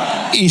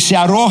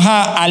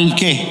arroja al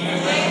 ¿qué?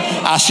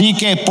 Así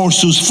que por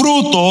sus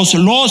frutos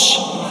los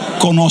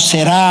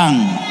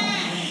conocerán.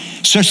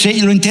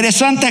 Lo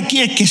interesante aquí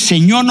es que el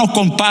Señor nos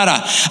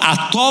compara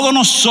a todos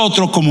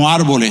nosotros como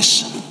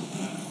árboles.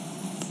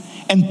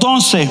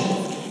 Entonces,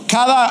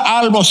 cada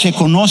árbol se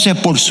conoce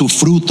por su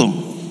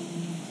fruto.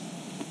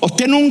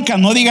 Usted nunca,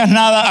 no digas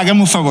nada, hágame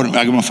un favor.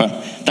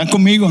 ¿Están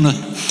conmigo? No.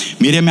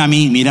 Mírame a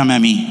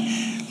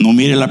mí. No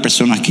mire a la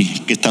persona aquí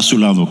que está a su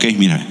lado, ¿ok?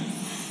 Mira.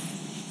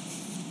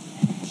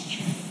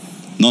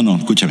 No,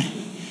 escúchame.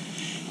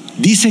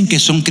 Dicen que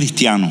son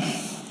cristianos.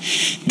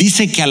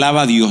 Dicen que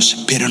alaba a Dios,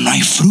 pero no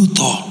hay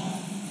fruto.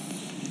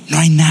 No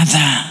hay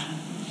nada.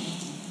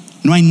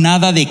 No hay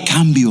nada de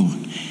cambio.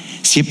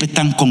 Siempre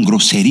están con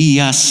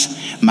groserías,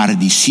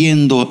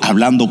 maldiciendo,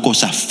 hablando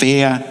cosas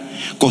feas,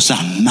 cosas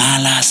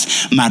malas.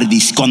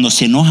 Cuando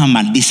se enojan,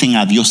 maldicen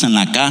a Dios en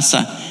la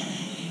casa.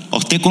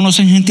 ¿Usted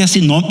conoce gente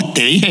así? No,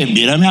 te dije,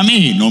 mírame a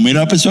mí, no mira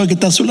a la persona que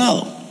está a su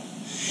lado.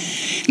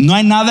 No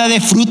hay nada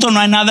de fruto, no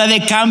hay nada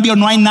de cambio,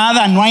 no hay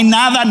nada.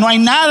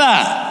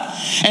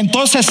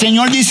 Entonces el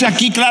Señor dice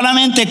aquí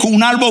claramente que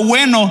un árbol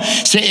bueno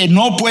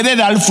no puede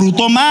dar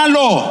fruto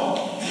malo,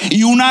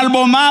 y un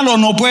árbol malo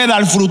no puede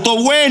dar fruto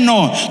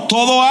bueno.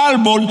 Todo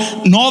árbol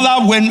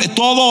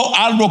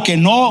que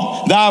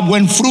no da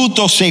buen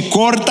fruto se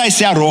corta y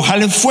se arroja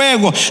al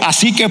fuego.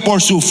 Así que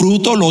por su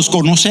fruto los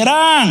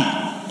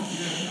conocerán.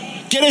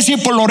 Quiere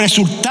decir por los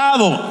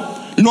resultados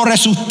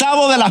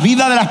de la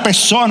vida de las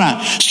personas.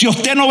 Si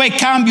usted no ve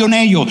cambio en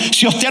ellos,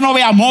 si usted no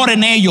ve amor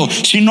en ellos,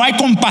 si no hay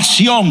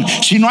compasión,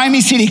 si no hay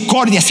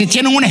misericordia, si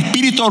tienen un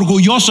espíritu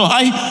orgulloso,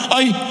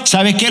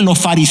 ¿sabes qué? Los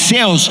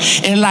fariseos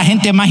eran la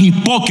gente más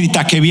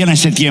hipócrita que había en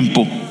ese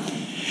tiempo.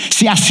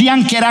 Se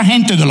hacían que era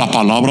gente de la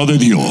palabra de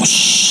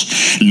Dios.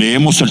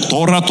 Leemos el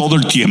Torah todo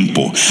el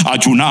tiempo,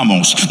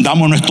 ayunamos,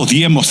 damos nuestros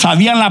diezmos.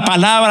 Sabían la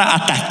palabra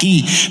hasta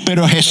aquí,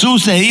 pero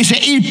Jesús le dice: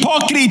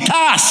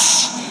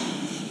 hipócritas.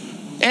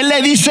 Él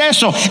le dice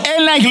eso.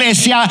 En la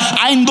iglesia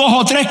hay 2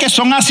 o 3 que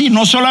son así,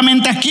 no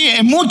solamente aquí,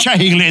 en muchas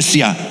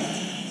iglesias.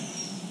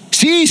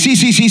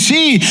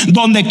 Sí,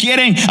 donde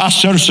quieren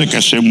hacerse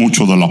que sé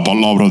mucho de la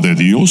palabra de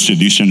Dios y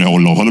dicen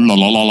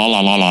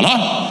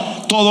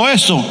todo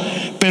eso.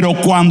 Pero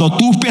cuando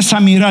tú empiezas a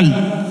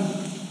mirar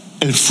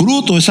el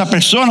fruto de esa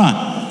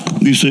persona,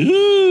 dice,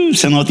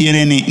 se no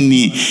tiene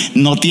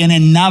no tiene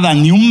nada,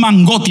 ni un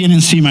mango tiene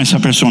encima esa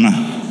persona.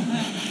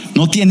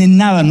 No tiene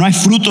nada, no hay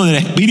fruto del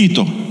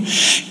Espíritu.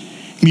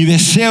 Mi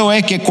deseo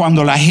es que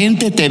cuando la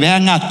gente te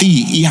vean a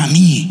ti y a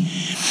mí,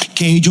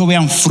 que ellos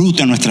vean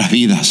fruto en nuestras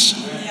vidas.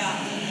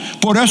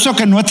 Por eso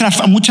que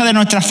muchas de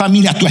nuestras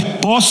familias, tu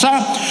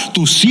esposa,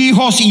 tus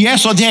hijos y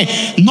eso,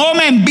 no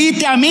me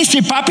invite a mí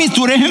si papi,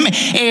 tú eres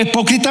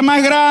hipócrita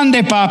más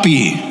grande,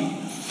 papi.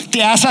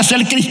 Te hace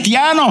ser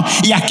cristiano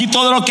y aquí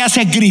todo lo que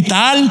hace es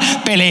gritar,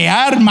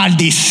 pelear,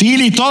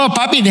 maldecir y todo,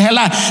 papi,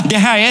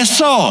 deja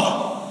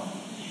eso.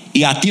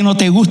 Y a ti no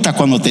te gusta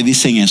cuando te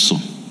dicen eso.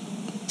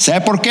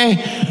 ¿Sabes por qué?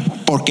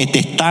 Porque te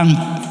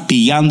están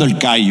pillando el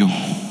callo.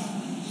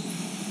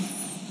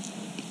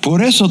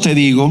 Por eso te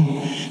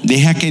digo,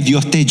 deja que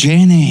Dios te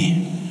llene.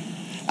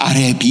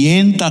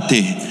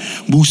 Arrepiéntate.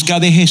 Busca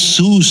de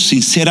Jesús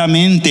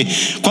sinceramente.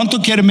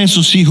 ¿Cuánto quieren ver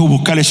sus hijos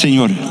buscar al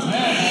Señor?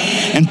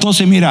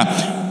 Entonces mira,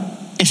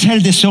 ese es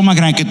el deseo más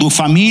grande, que tu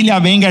familia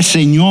venga al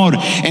Señor.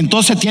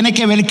 Entonces tiene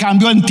que ver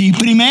cambio en ti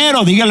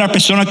primero. Dígale a la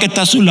persona que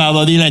está a su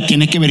lado, dile,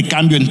 tiene que ver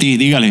cambio en ti,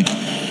 dígale.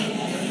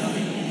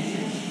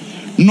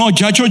 No,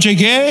 ya yo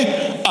llegué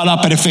a la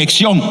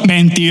perfección.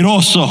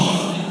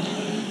 Mentiroso.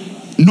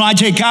 No ha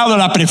llegado a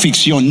la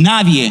perfección.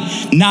 Nadie.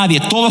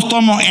 Todos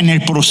estamos en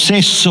el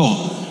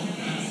proceso.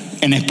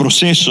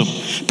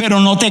 Pero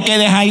no te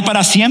quedes ahí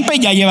para siempre.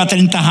 Ya lleva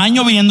 30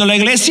 años viniendo a la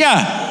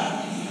iglesia.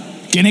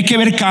 Tiene que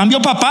haber cambio,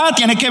 papá.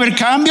 Tiene que haber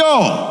cambio.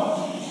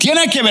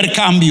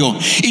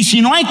 Y si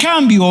no hay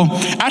cambio,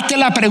 hazte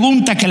la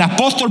pregunta que el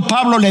apóstol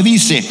Pablo le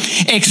dice: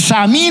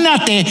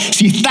 examínate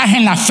si estás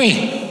en la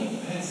fe.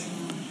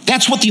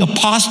 That's what the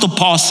Apostle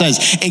Paul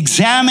says.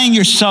 Examine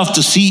yourself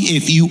to see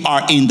if you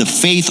are in the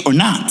faith or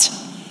not.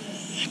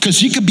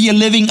 Because you could be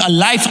living a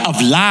life of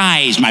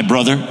lies, my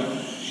brother.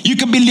 You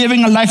could be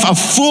living a life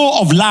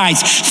full of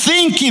lies,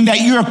 thinking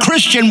that you're a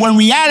Christian when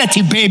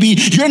reality, baby,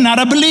 you're not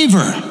a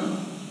believer.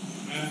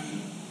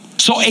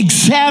 So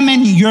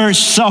examine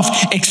yourself.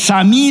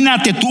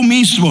 Examínate tú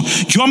mismo.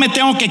 Yo me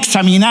tengo que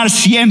examinar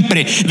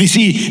siempre.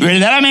 Decir,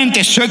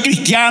 verdaderamente soy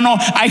cristiano,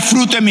 hay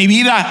fruto en mi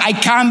vida, hay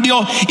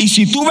cambio. Y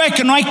si tú ves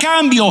que no hay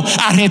cambio,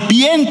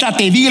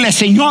 arrepiéntate. Dile,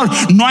 Señor,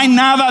 no hay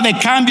nada de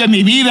cambio en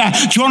mi vida.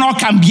 Yo no he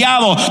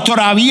cambiado.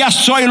 Todavía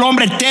soy el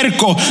hombre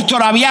terco.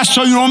 Todavía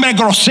soy un hombre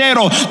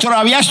grosero.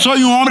 Todavía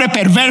soy un hombre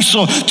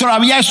perverso.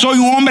 Todavía soy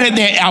un hombre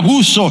de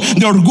abuso,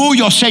 de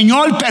orgullo.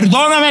 Señor,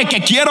 perdóname,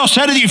 que quiero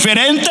ser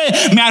diferente.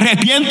 Me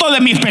arrepiento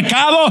de mis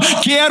pecados,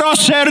 quiero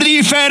ser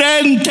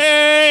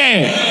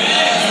diferente.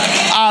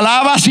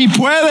 Alaba si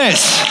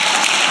puedes.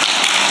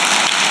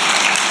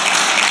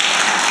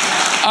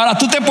 Ahora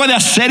tú te puedes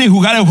hacer y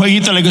jugar el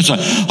jueguito de la iglesia.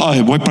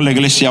 Ay, voy para la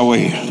iglesia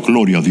hoy,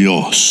 gloria a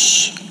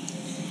Dios.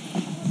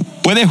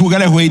 Puedes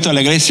jugar el jueguito de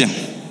la iglesia,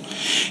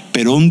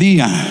 pero un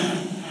día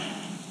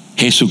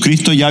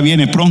Jesucristo ya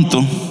viene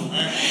pronto.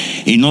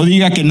 Y no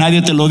diga que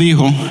nadie te lo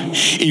dijo.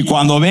 Y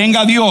cuando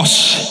venga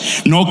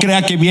Dios, no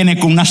crea que viene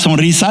con una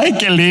sonrisa. Ay,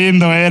 qué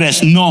lindo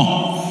eres.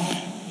 No.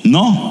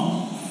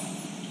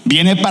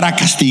 Viene para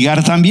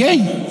castigar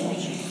también.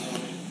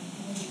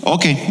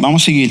 Ok,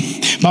 vamos a seguir.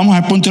 Vamos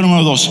al punto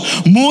número 2.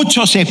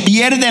 Muchos se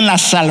pierden la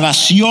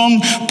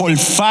salvación por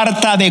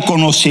falta de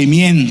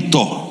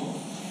conocimiento.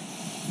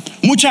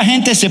 Mucha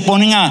gente se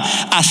pone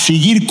a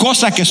seguir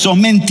cosas que son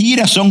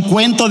mentiras, son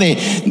cuentos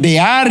de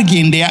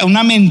alguien, de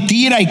una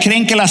mentira, y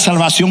creen que la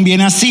salvación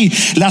viene así.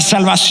 La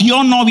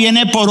salvación no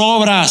viene por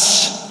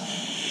obras.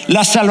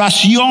 La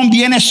salvación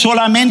viene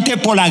solamente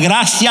por la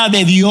gracia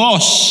de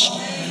Dios.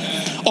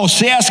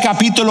 Oseas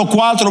capítulo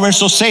 4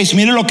 verso 6,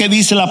 mire lo que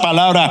dice la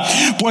palabra.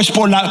 Pues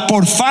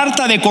por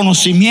falta de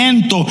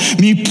conocimiento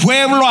mi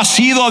pueblo ha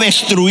sido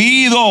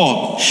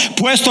destruido.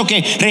 Puesto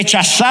que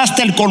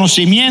rechazaste el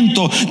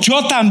conocimiento,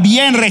 yo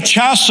también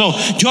rechazo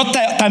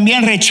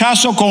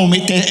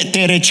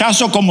te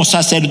rechazo como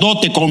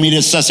sacerdote, como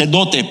mi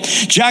sacerdote.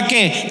 Ya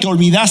que te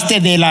olvidaste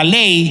de la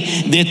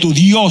ley de tu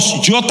Dios,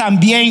 yo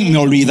también me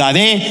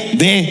olvidaré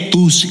de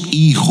tus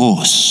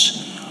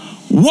hijos.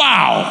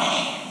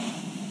 ¡Wow!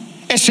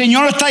 El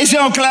Señor está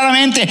diciendo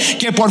claramente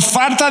que por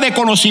falta de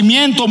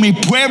conocimiento mi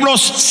pueblo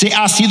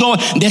ha sido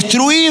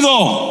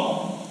destruido.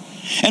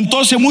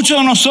 Entonces muchos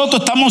de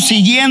nosotros estamos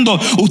siguiendo.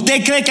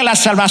 Usted cree que la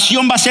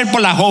salvación va a ser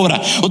por las obras.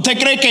 Usted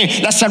cree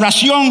que la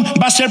salvación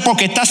va a ser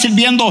porque estás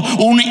sirviendo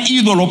un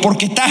ídolo,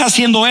 porque estás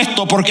haciendo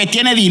esto, porque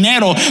tiene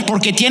dinero,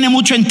 porque tiene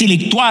mucho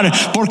intelectual,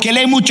 porque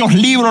lee muchos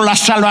libros. La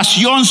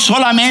salvación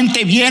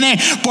solamente viene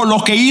por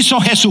lo que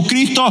hizo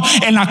Jesucristo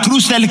en la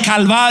cruz del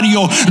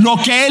Calvario. Lo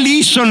que Él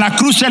hizo en la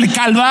cruz del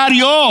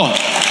Calvario.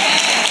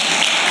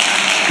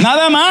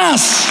 Nada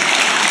más.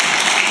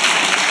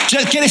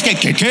 ¿Quieres que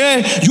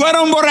yo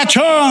era un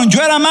borrachón, yo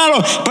era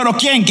malo? Pero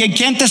 ¿quién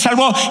te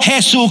salvó?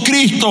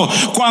 Jesucristo.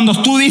 Cuando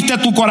tú diste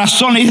tu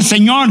corazón y dices,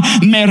 Señor,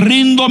 me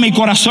rindo mi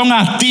corazón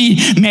a ti,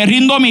 me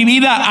rindo mi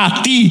vida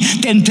a ti,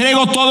 te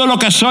entrego todo lo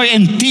que soy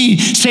en ti.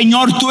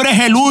 Señor, tú eres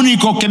el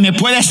único que me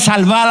puede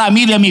salvar a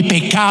mí de mi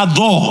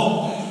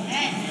pecado.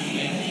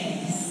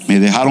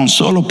 Me dejaron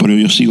solo, pero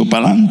yo sigo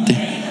para adelante.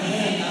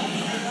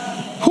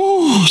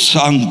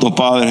 Santo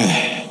Padre,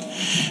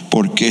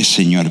 ¿por qué,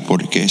 Señor?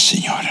 ¿Por qué,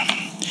 Señor?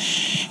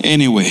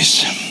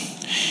 Anyways,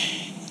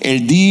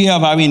 el día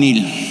va a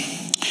venir.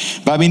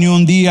 Va a venir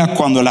un día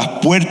cuando las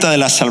puertas de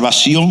la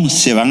salvación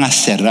se van a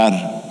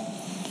cerrar.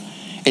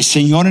 El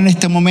Señor en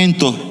este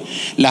momento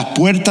la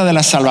puerta de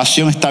la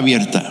salvación está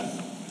abierta.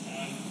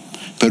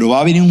 Pero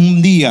va a venir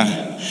un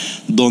día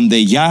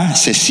donde ya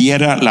se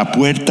cierra la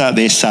puerta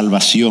de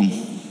salvación.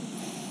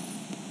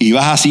 Y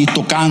vas así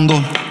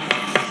tocando,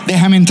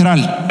 déjame entrar,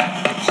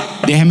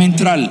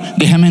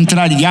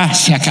 ya,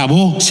 se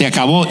acabó,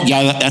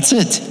 ya, that's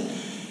it.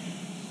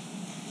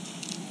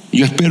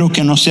 Yo espero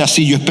que no sea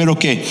así. Yo espero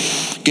que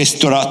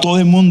todo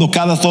el mundo,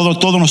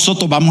 todos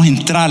nosotros vamos a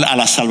entrar a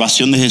la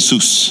salvación de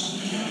Jesús.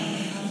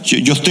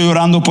 Yo estoy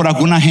orando por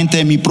alguna gente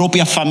de mi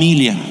propia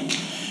familia.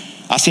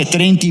 Hace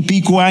 30 y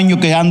pico años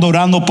que ando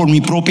orando por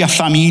mi propia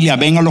familia.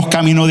 Ven a los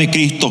caminos de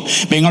Cristo.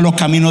 Ven a los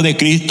caminos de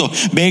Cristo.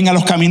 Ven a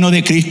los caminos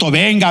de Cristo.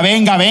 Venga,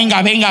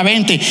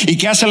 vente. ¿Y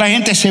qué hace la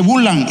gente? Se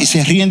burlan y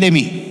se ríen de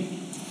mí.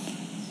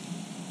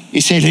 Y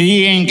se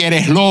ríen que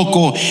eres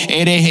loco,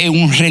 eres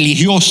un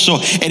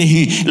religioso,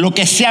 eres lo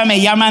que sea,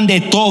 me llaman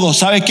de todo.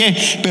 ¿Sabe qué?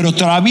 Pero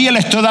todavía le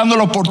estoy dando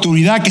la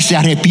oportunidad que se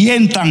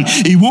arrepientan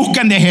y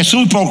busquen de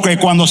Jesús, porque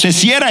cuando se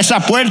cierra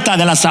esa puerta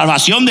de la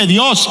salvación de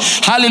Dios,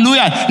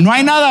 aleluya, no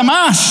hay nada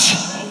más.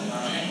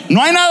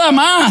 No hay nada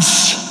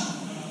más.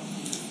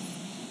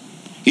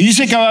 Y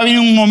dice que va a venir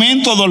un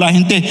momento donde la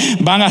gente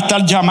van a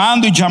estar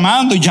llamando.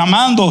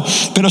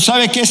 Pero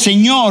 ¿sabe qué,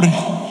 Señor?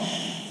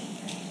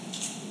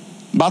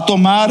 Va a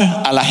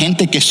tomar a la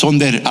gente que son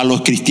a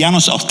los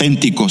cristianos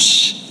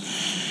auténticos,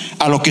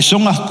 a los que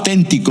son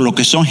auténticos, los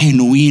que son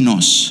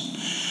genuinos,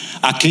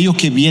 aquellos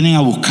que vienen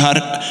a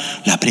buscar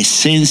la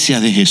presencia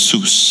de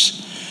Jesús,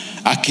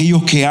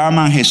 aquellos que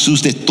aman a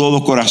Jesús de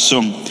todo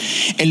corazón.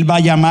 Él va a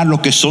llamar los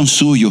que son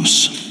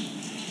suyos.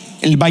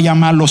 Él va a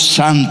llamar los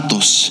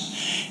santos.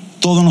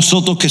 Todos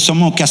nosotros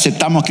que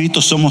aceptamos a Cristo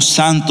somos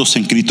santos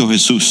en Cristo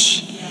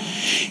Jesús.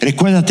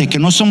 Recuérdate que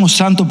no somos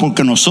santos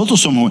porque nosotros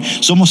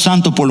somos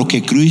santos por lo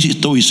que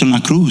Cristo hizo en la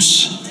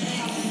cruz.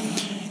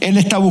 Él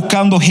está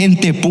buscando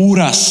gente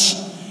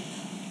puras,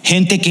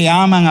 gente que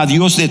aman a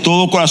Dios de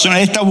todo corazón.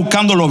 Él está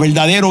buscando los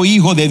verdaderos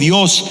hijos de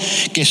Dios,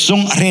 que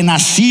son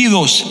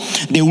renacidos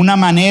de una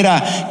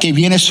manera que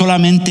viene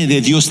solamente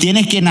de Dios.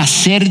 Tienes que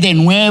nacer de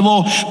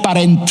nuevo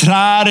para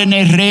entrar en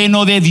el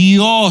reino de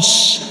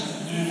Dios.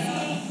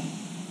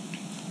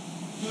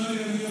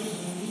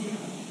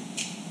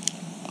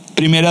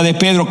 Primera de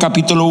Pedro,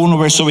 capítulo 1,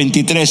 verso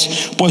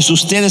 23. Pues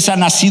ustedes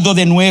han nacido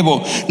de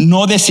nuevo,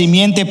 no de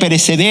simiente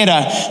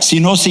perecedera,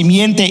 sino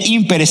simiente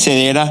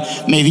imperecedera,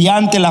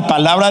 mediante la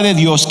palabra de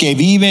Dios que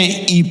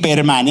vive y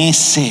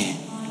permanece.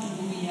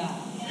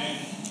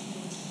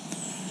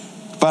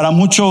 Para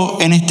muchos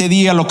en este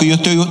día lo que yo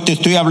te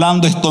estoy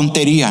hablando es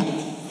tontería.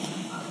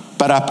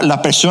 Para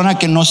la persona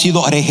que no ha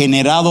sido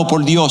regenerado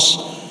por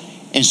Dios,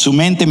 en su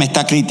mente me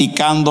está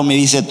criticando, me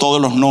dice todos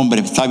los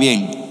nombres. Está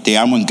bien, te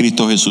amo en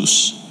Cristo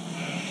Jesús.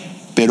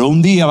 Pero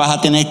un día vas a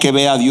tener que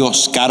ver a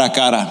Dios cara a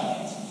cara.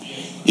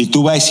 Y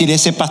tú vas a decir,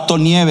 ese pastor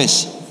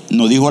Nieves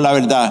no dijo la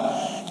verdad.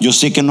 Yo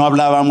sé que no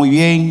hablaba muy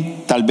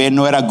bien, tal vez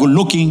no era good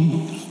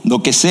looking,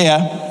 lo que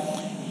sea.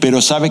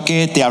 Pero ¿sabe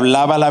qué? Te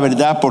hablaba la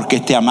verdad porque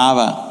te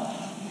amaba.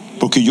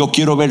 Porque yo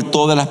quiero ver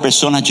todas las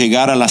personas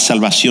llegar a la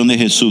salvación de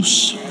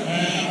Jesús.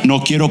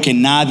 No quiero que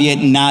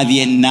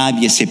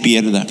nadie se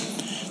pierda.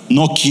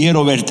 No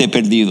quiero verte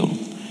perdido.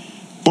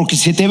 Porque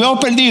si te veo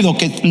perdido,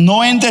 que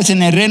no entres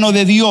en el reino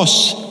de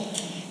Dios,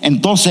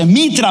 entonces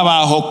mi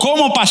trabajo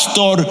como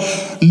pastor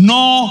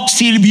no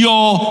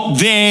sirvió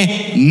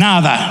de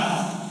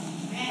nada.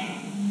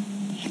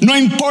 No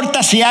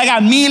importa si haga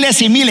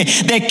miles y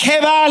miles. ¿De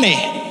qué vale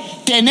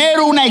tener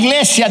una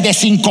iglesia de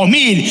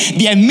 5,000,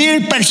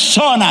 10,000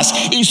 personas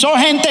y son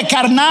gente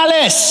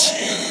carnales,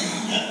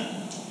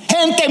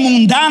 gente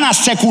mundana,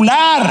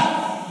 secular,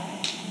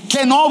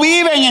 que no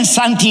viven en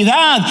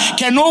santidad,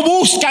 que no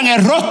buscan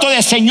el rostro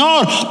del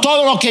Señor?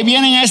 Todo lo que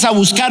vienen es a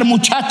buscar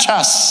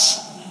muchachas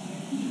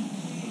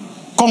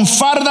con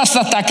fardas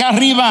hasta acá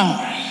arriba.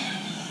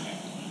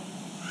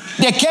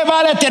 ¿De qué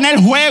vale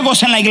tener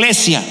juegos en la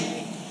iglesia?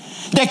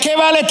 ¿De qué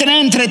vale tener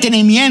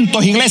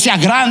entretenimientos, iglesias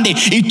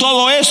grandes y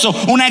todo eso?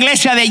 Una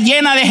iglesia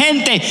llena de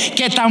gente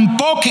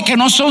que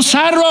no son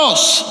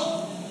salvos.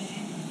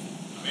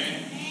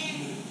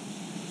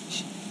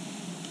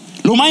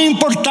 Lo más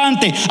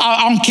importante,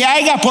 aunque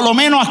haya por lo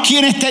menos aquí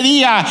en este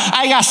día,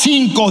 haya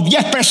 5,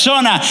 10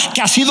 personas que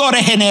han sido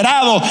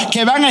regenerados,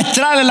 que van a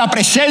entrar en la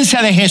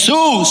presencia de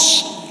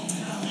Jesús,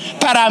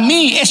 para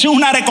mí es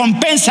una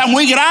recompensa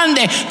muy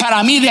grande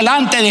para mí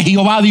delante de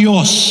Jehová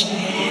Dios.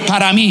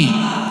 Para mí.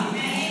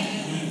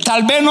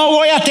 Tal vez no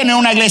voy a tener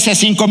una iglesia de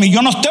 5,000.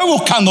 Yo no estoy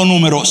buscando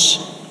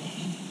números.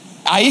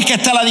 Ahí es que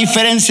está la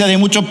diferencia de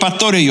muchos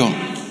pastores y yo.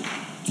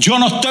 Yo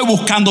no estoy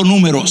buscando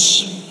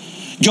números.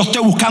 Yo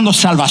estoy buscando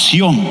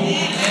salvación.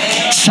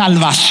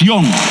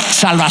 Salvación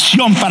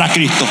para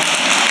Cristo.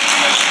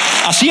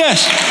 Así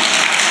es.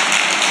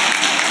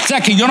 O sea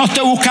que yo no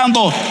estoy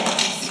buscando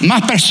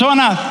más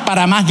personas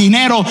para más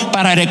dinero,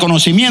 para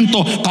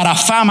reconocimiento, para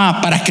fama,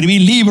 para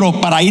escribir libros,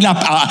 para ir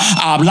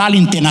a hablar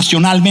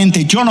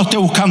internacionalmente. Yo no estoy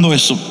buscando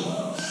eso.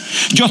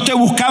 Yo estoy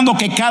buscando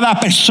que cada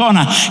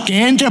persona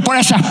que entre por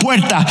esas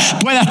puertas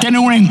pueda tener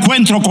un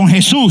encuentro con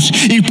Jesús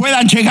y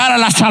puedan llegar a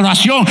la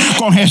salvación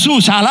con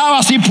Jesús.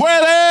 Alaba si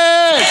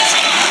puedes.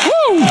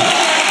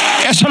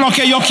 Eso es lo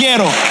que yo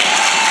quiero.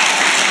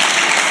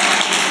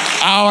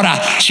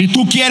 Ahora, si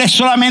tú quieres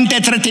solamente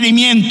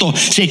entretenimiento,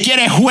 si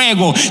quieres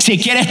juego, si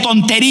quieres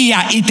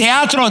tontería y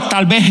teatro,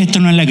 tal vez esto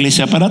no es la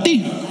iglesia para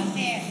ti.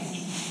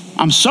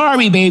 I'm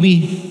sorry,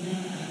 baby.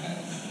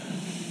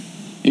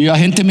 Y la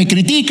gente me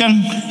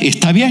critican, y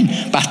está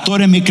bien,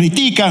 pastores me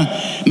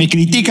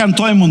critican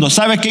todo el mundo.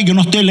 ¿Sabes qué? Yo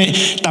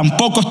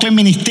tampoco estoy en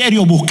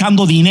ministerio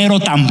buscando dinero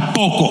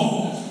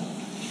tampoco.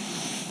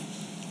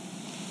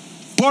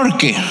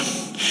 Porque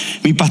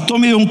mi pastor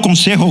me dio un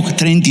consejo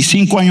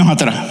 35 años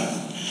atrás,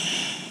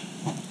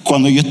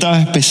 cuando yo estaba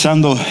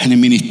empezando en el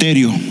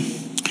ministerio,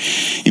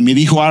 y me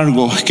dijo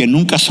algo que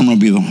nunca se me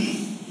olvidó.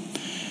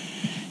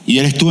 Y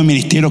él estuvo en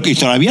ministerio que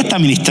todavía está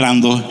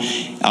ministrando.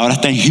 Ahora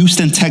está en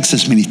Houston,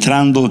 Texas,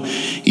 ministrando,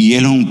 y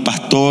él es un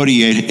pastor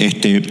y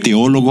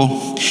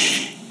teólogo.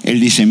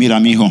 Él dice: mira,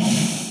 amigo,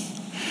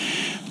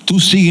 tú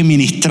sigue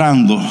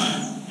ministrando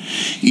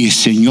y el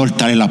Señor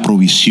trae la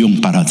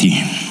provisión para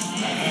ti.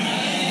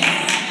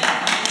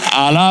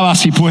 Alaba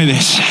si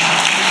puedes.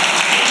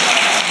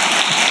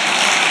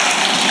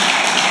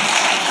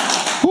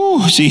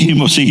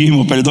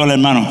 Seguimos, perdón,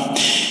 hermano.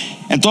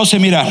 Entonces,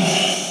 mira,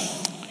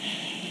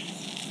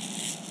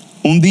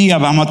 un día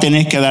vamos a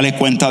tener que darle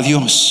cuenta a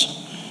Dios,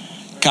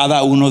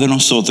 cada uno de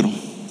nosotros,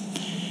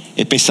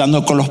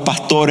 empezando con los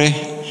pastores,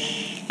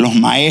 los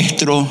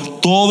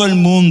maestros, todo el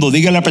mundo.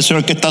 Dígale a la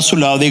persona que está a su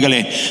lado,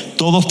 dígale: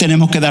 todos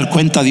tenemos que dar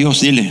cuenta a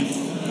Dios. Dile: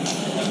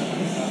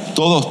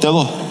 todos.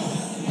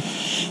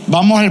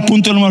 Vamos al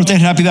punto número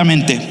 3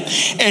 rápidamente.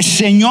 El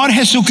Señor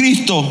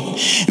Jesucristo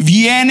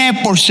viene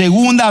por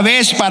segunda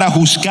vez para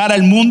juzgar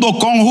al mundo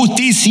con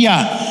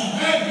justicia.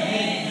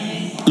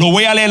 Lo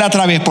voy a leer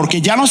otra vez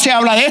porque ya no se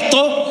habla de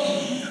esto.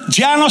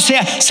 Ya no se...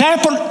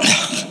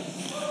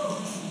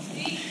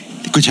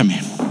 Escúchame.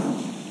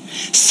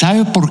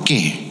 ¿Sabe por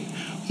qué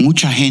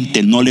mucha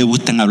gente no le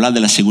gusta hablar de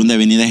la segunda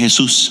venida de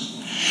Jesús?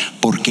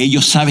 Porque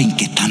ellos saben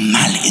que están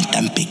mal,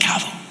 están en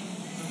pecado.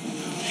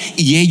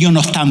 Y ellos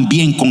no están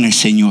bien con el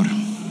Señor.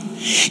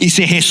 Y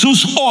si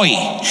Jesús hoy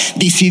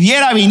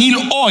decidiera venir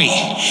hoy,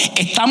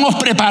 ¿estamos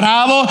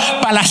preparados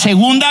para la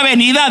segunda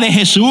venida de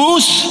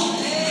Jesús?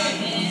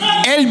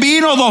 Él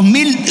vino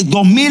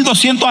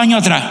 2200 años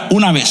atrás,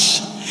 una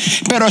vez.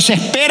 Pero se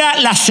espera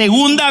la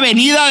segunda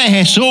venida de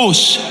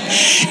Jesús.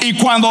 Y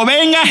cuando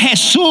venga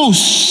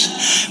Jesús,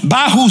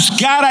 va a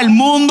juzgar al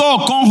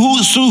mundo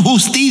con su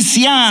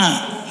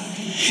justicia.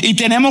 Y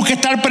tenemos que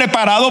estar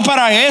preparados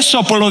para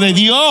eso, por lo de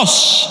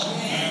Dios.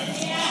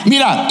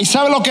 Mira, ¿y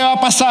sabe lo que va a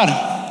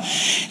pasar?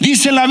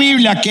 Dice la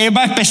Biblia que Él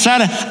va a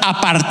empezar a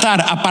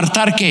apartar.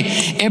 ¿Apartar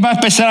qué? Él va a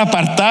empezar a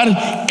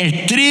apartar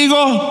el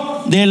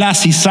trigo de la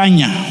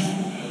cizaña.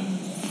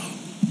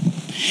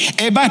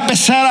 Él va a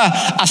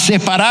empezar a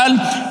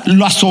separar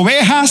las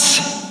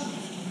ovejas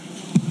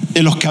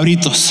de los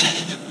cabritos.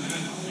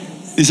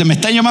 Dice: ¿me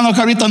están llamando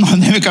cabritos? No,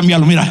 debe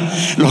cambiarlo. Mira,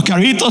 los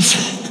cabritos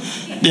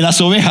de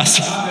las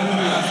ovejas.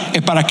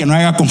 Es para que no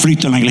haya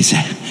conflicto en la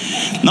iglesia.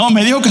 No,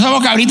 me dijo que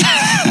somos cabritas.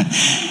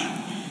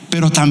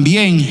 Pero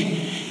también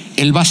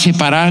Él va a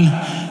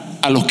separar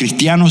a los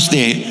cristianos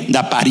de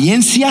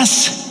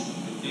apariencias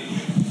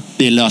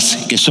de los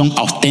que son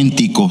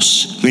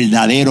auténticos,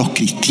 verdaderos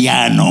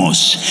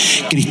cristianos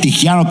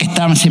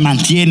que se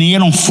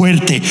mantienen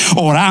fuertes,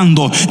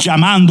 orando,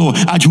 llamando,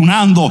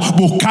 ayunando,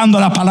 buscando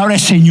la palabra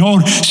del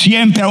Señor,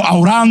 siempre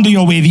orando y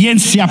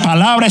obediencia a la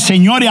palabra del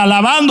Señor y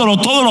alabándolo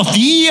todos los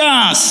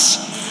días.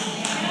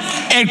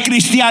 El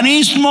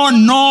cristianismo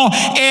no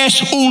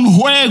es un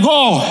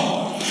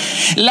juego.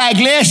 La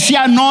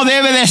iglesia no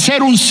debe de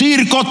ser un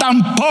circo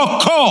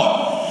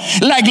tampoco.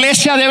 La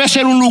iglesia debe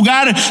ser un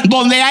lugar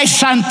donde hay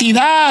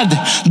santidad,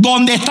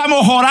 donde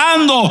estamos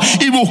orando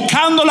y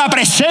buscando la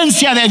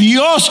presencia de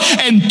Dios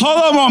en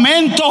todo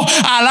momento.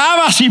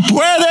 Alaba si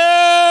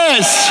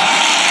puedes.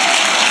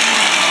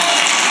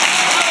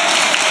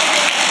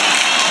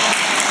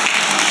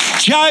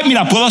 Ya,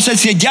 mira, puedo hacer,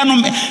 si ya no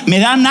me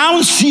da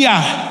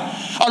náusea.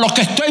 A lo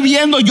que estoy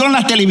viendo yo en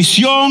la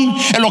televisión,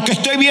 en lo que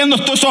estoy viendo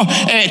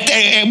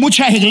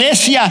muchas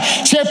iglesias,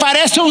 se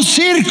parece a un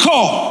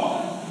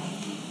circo.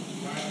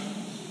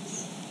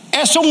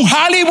 Es un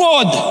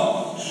Hollywood.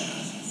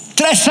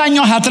 3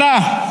 años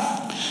atrás,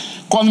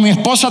 cuando mi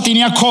esposa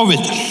tenía COVID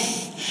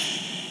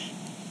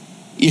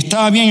y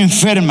estaba bien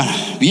enferma,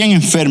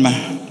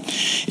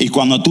 y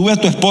cuando tú ves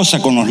a tu esposa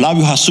con los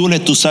labios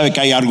azules, tú sabes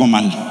que hay algo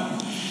mal.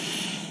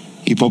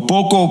 Y por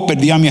poco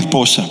perdí a mi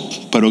esposa,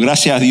 pero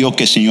gracias a Dios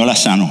que el Señor la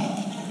sanó.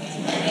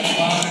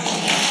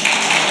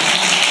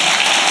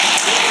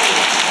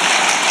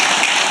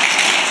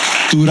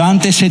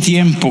 Durante ese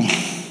tiempo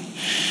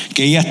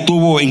que ella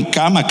estuvo en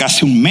cama,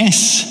 casi un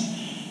mes,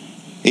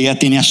 ella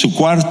tenía su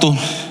cuarto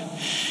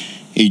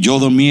y yo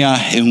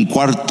dormía en un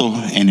cuarto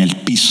en el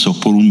piso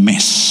por un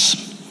mes.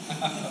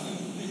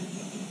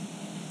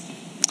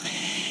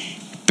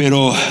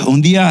 Pero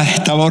un día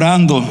estaba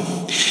orando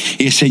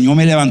y el Señor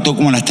me levantó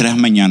como a las 3 de la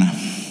mañana.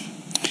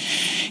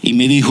 Y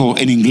me dijo,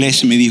 en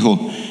inglés, me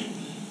dijo,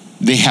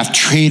 they have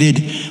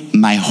traded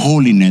my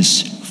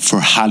holiness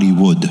for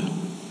Hollywood.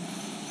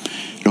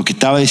 Lo que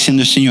estaba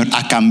diciendo el Señor,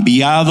 ha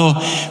cambiado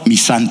mi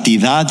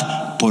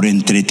santidad por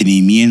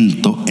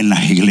entretenimiento en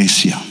las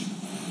iglesias.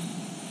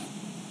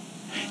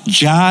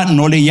 Ya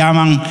no le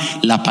llaman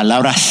la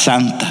palabra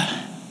santa.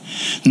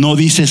 No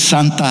dice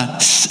santa,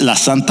 la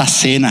santa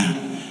cena.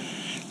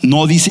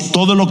 No dice,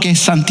 todo lo que es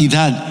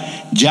santidad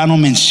ya no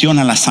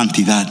menciona la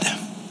santidad.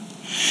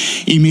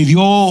 Y me dio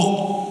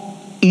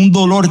un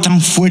dolor tan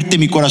fuerte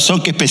en mi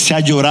corazón que empecé a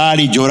llorar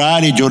y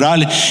llorar y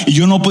llorar, y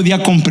yo no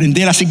podía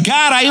comprender. Así,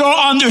 God, I don't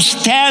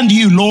understand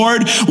you,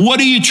 Lord. What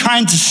are you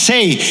trying to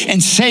say?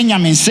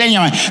 Enséñame.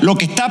 Lo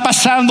que está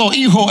pasando,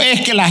 hijo, es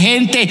que la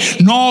gente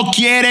no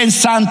quiere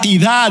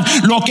santidad.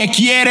 Lo que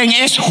quieren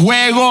es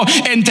juego,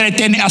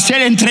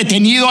 hacer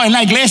entretenido en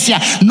la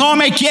iglesia. No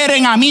me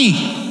quieren a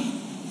mí.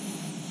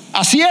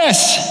 Así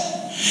es.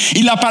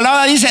 Y la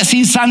palabra dice,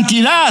 sin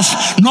santidad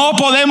no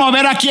podemos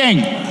ver a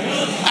quién.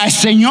 Al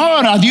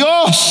Señor, a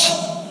Dios.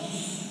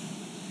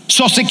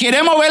 Si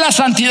queremos ver la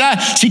santidad,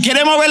 si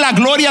queremos ver la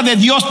gloria de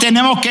Dios,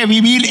 tenemos que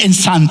vivir en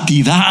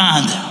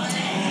santidad.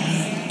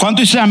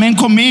 ¿Cuánto dice amén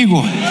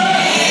conmigo?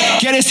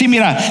 Quiere decir,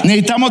 mira,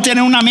 necesitamos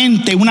tener una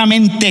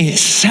mente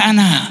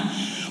sana,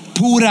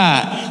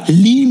 pura,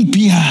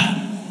 limpia.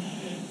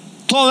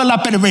 Toda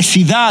la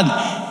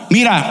perversidad.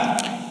 Mira,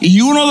 y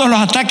uno de los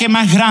ataques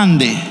más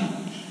grandes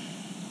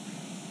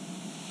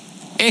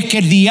es que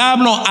el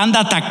diablo anda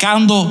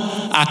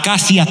atacando a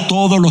casi a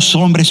todos los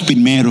hombres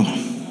primero.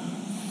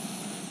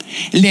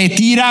 Le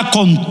tira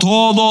con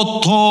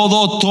todo.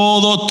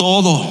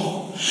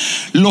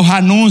 Los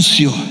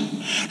anuncios,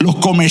 los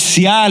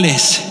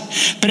comerciales.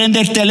 Prende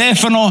el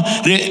teléfono.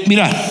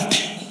 Mira,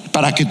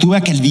 para que tú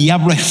veas que el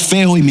diablo es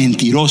feo y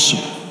mentiroso.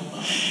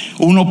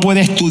 Uno puede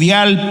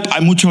estudiar,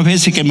 hay muchas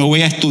veces que me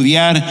voy a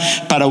estudiar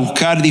para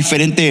buscar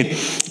diferentes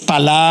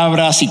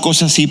palabras y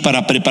cosas así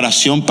para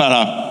preparación,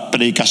 para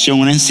predicación,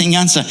 una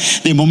enseñanza.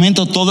 De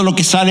momento todo lo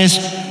que sale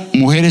es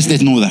mujeres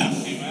desnudas,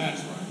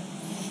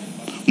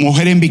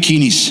 mujeres en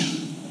bikinis.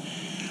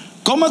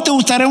 ¿Cómo te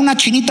gustaría una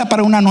chinita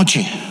para una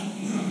noche?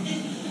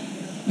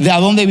 ¿De a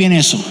dónde viene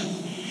eso?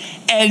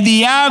 El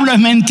diablo es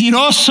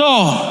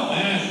mentiroso.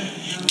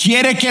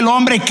 Quiere que el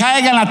hombre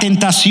caiga en la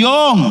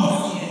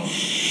tentación.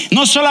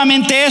 No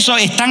solamente eso,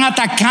 están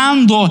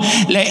atacando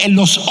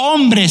los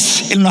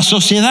hombres en la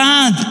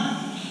sociedad,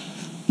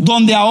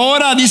 donde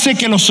ahora dice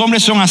que los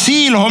hombres son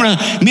así, los hombres.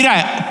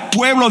 Mira,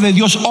 pueblo de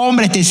Dios,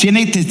 hombres, te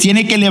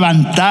tiene que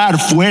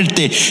levantar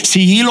fuerte,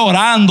 seguir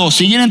orando,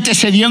 seguir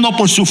intercediendo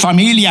por su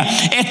familia.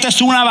 Esta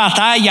es una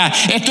batalla,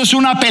 esto es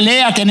una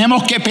pelea.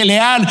 Tenemos que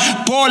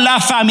pelear por la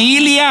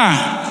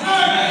familia.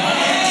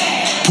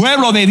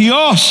 Pueblo de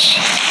Dios.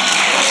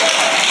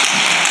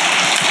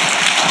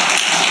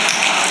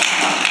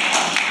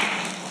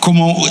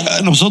 Como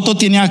nosotros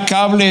teníamos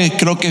cable,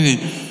 creo que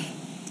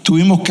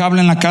tuvimos cable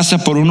en la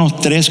casa por unos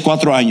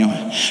 3-4 años.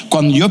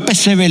 Cuando yo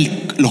empecé a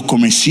ver los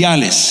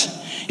comerciales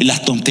y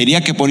las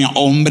tonterías que ponían,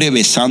 hombres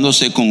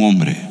besándose con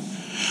hombres,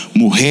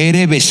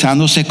 mujeres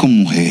besándose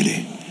con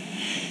mujeres,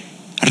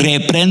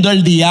 reprendo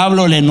al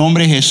diablo en el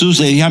nombre de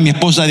Jesús. Le dije a mi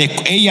esposa,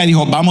 ella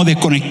dijo, vamos a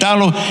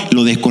desconectarlo.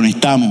 Lo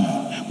desconectamos.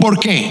 ¿Por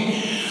qué?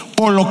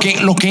 Por lo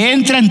que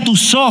entra en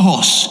tus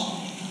ojos,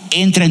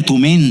 entra en tu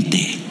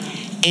mente,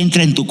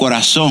 entra en tu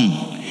corazón,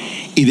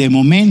 y de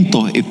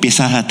momento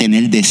empiezas a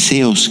tener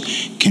deseos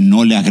que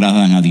no le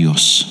agradan a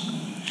Dios.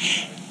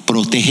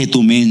 Protege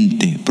tu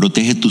mente,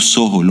 protege tus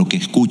ojos, lo que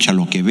escuchas,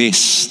 lo que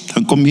ves.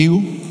 ¿Están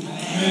conmigo?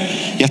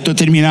 Ya estoy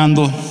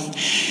terminando.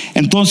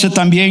 Entonces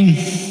también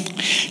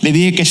le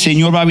dije que el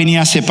Señor va a venir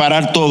a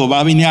separar todo, va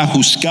a venir a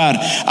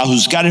juzgar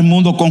el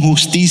mundo con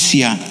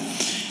justicia.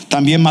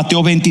 También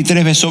Mateo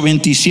 23, verso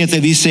 27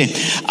 dice,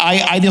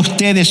 hay de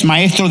ustedes,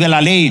 maestros de la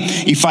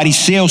ley y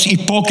fariseos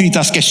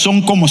hipócritas, que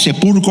son como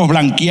sepulcros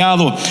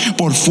blanqueados.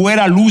 Por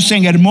fuera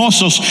lucen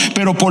hermosos,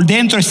 pero por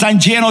dentro están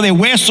llenos de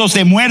huesos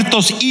de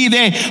muertos y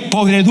de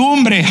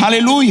podredumbre.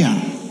 Aleluya.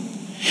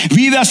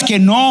 Vidas que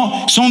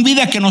no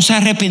se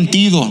han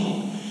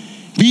arrepentido.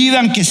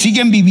 Vidas que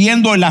siguen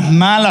viviendo en las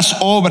malas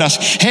obras.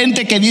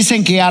 Gente que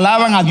dicen que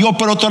alaban a Dios,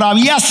 pero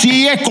todavía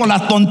sigue con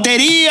las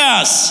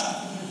tonterías.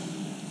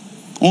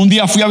 Un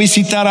día fui a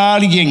visitar a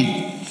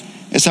alguien.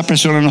 Esa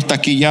persona no está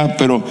aquí ya,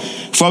 pero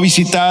fue a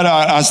visitar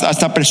a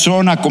esta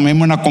persona.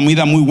 Comemos una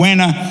comida muy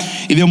buena,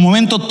 y de un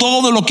momento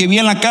todo lo que vi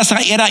en la casa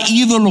era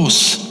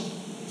ídolos.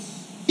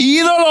 Y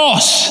yo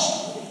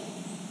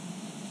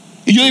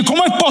digo,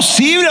 ¿cómo es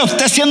posible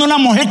usted siendo una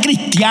mujer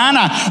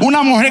cristiana,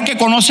 una mujer que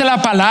conoce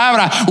la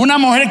palabra, una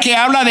mujer que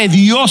habla de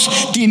Dios,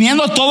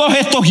 teniendo todos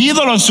estos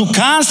ídolos en su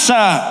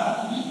casa?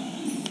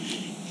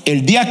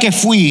 El día que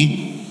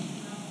fui,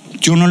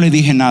 yo no le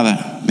dije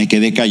nada. Me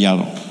quedé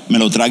callado, me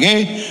lo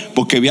tragué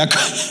porque había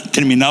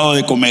terminado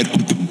de comer.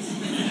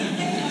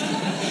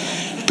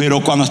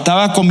 Pero cuando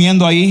estaba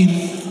comiendo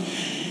ahí,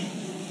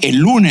 el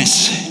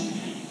lunes,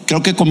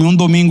 creo que comí un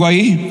domingo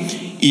ahí,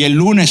 y el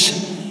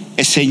lunes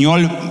el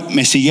Señor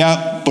me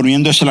seguía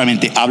poniendo eso en la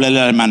mente. Háblale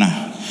a la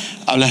hermana.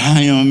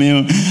 Ay, Dios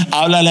mío.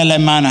 Háblale a la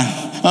hermana.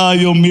 Ay,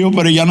 Dios mío,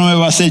 pero ya no me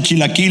va a hacer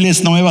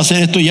chilaquiles, no me va a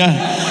hacer esto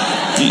ya.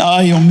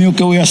 Ay, Dios mío,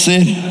 ¿qué voy a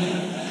hacer?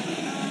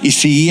 Y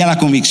seguía la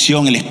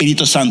convicción, el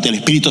Espíritu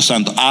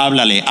Santo.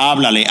 Háblale.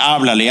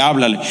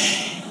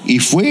 Y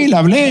fui y le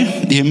hablé.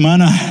 Dije,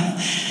 hermana,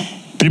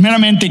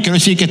 primeramente quiero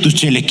decir que tus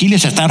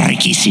chilaquiles están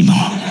riquísimos.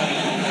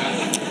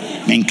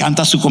 Me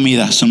encanta su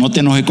comida, eso no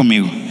te enojes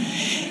conmigo.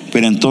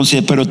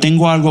 Pero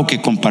tengo algo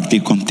que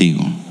compartir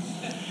contigo.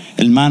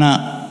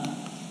 Hermana,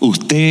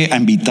 usted ha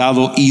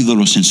invitado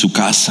ídolos en su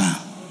casa.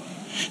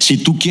 Si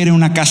tú quieres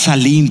una casa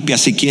limpia,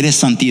 si quieres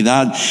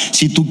santidad,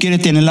 si tú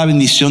quieres tener la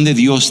bendición de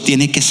Dios,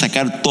 tienes que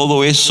sacar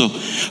todo eso,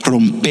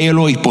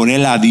 romperlo y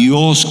poner a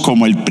Dios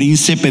como el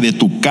príncipe de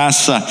tu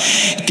casa.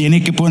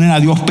 Tienes que poner a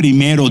Dios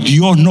primero.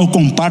 Dios no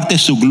comparte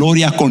su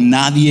gloria con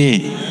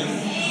nadie.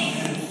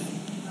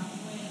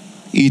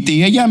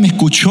 Y ella me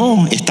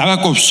escuchó, estaba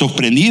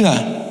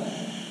sorprendida.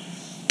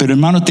 Pero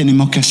hermano,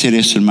 tenemos que hacer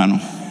eso, hermano.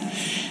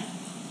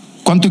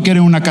 ¿Cuánto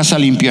quieren una casa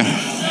limpia?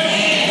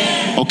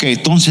 Ok,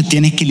 entonces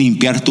tienes que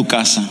limpiar tu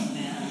casa.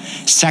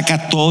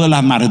 Saca toda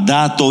la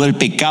maldad, todo el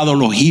pecado,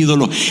 los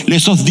ídolos,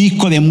 esos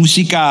discos de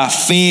música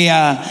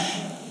fea,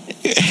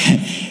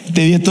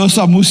 de toda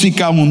esa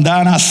música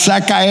mundana.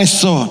 Saca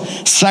eso.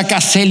 Saca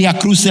a Celia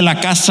Cruz de la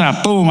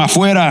casa, pum,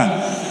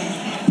 afuera.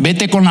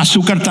 Vete con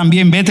azúcar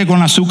también, vete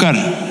con azúcar.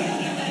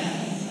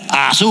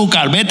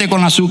 Vete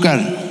con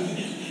azúcar.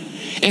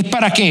 ¿Es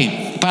para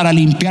qué? Para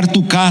limpiar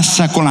tu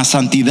casa con la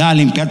santidad,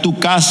 limpiar tu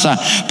casa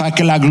para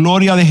que la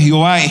gloria de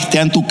Jehová esté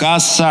en tu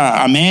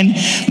casa, amén.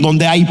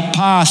 Donde hay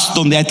paz,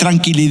 donde hay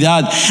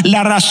tranquilidad.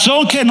 La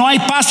razón que no hay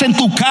paz en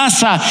tu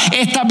casa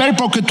es tal vez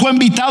porque tú has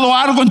invitado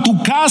algo en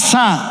tu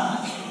casa.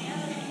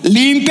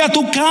 Limpia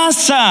tu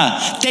casa.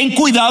 Ten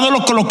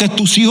cuidado con lo que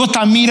tus hijos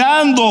están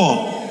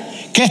mirando,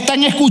 que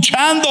están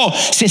escuchando.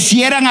 Se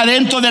cierran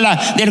adentro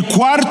del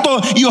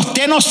cuarto y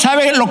usted no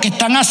sabe lo que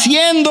están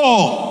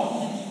haciendo.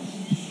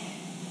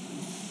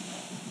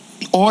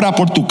 Ora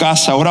por tu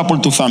casa, ora por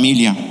tu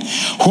familia.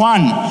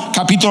 Juan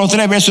capítulo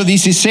 3 verso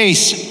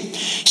 16.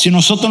 Si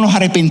nosotros nos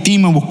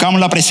arrepentimos y buscamos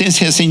la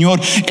presencia del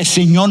Señor, el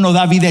Señor nos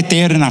da vida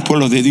eterna,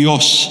 pueblo de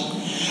Dios.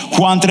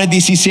 Juan 3,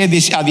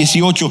 16 a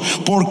 18.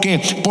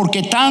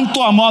 Porque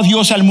tanto amó a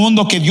Dios al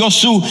mundo que dio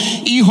su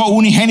Hijo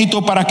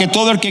unigénito para que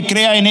todo el que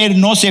crea en Él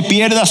no se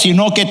pierda,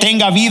 sino que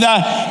tenga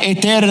vida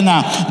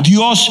eterna.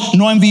 Dios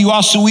no envió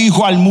a su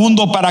Hijo al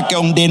mundo para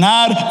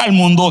condenar al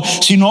mundo,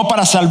 sino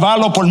para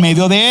salvarlo por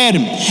medio de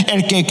Él.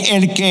 El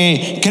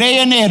que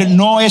cree en Él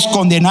no es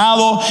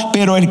condenado,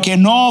 pero el que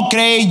no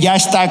cree ya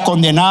está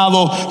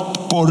condenado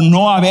por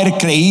no haber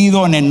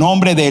creído en el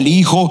nombre del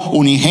Hijo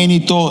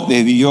unigénito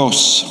de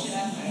Dios.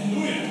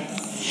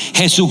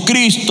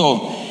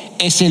 Jesucristo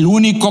es el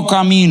único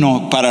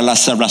camino para la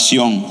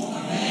salvación.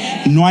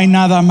 No hay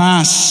nada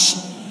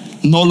más.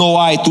 No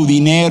lo hay. Tu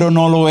dinero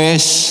no lo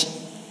es.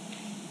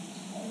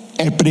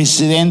 El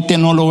presidente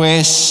no lo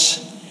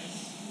es.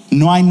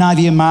 No hay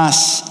nadie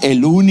más.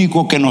 El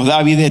único que nos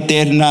da vida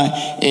eterna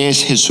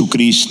es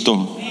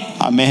Jesucristo.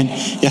 Amén.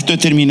 Ya estoy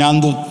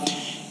terminando.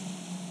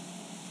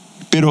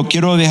 Pero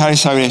quiero dejar de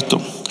saber esto.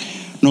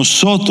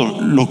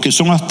 Nosotros, los que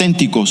somos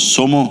auténticos,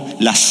 somos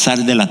la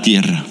sal de la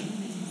tierra.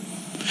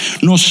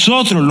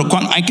 Nosotros,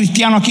 hay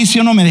cristianos aquí, ¿sí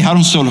o no? Me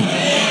dejaron solo.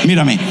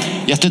 Mírame,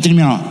 ya estoy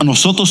terminando.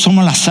 Nosotros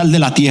somos la sal de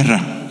la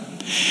tierra.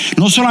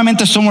 No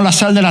solamente somos la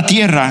sal de la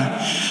tierra,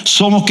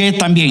 somos ¿qué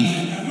también?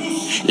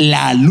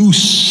 La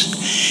luz.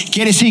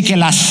 Quiere decir que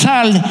la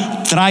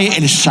sal trae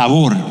el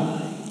sabor.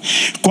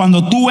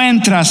 Cuando tú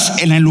entras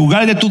en el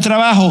lugar de tu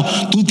trabajo,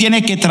 tú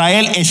tienes que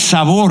traer el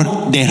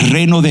sabor del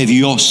reino de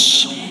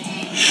Dios.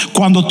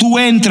 Cuando tú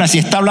entras y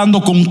estás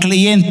hablando con un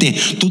cliente,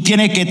 tú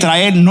tienes que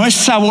traer, no es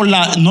sabor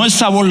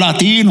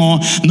latino,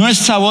 no es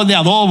sabor de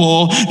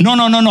adobo,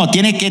 no,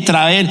 tienes que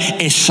traer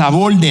el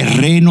sabor del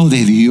reino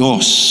de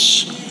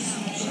Dios.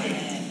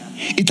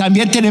 Y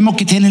también tenemos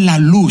que tener la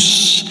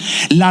luz.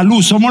 La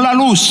luz, somos la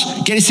luz.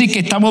 Quiere decir que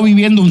estamos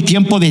viviendo un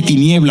tiempo de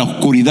tiniebla,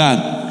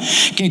 oscuridad.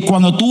 Que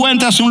cuando tú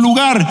entras a un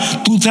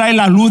lugar, tú traes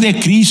la luz de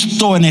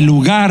Cristo en el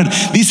lugar.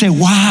 Dice,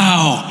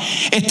 wow,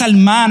 esta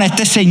hermana,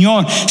 este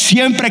señor,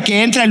 siempre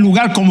que entra al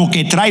lugar como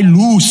que trae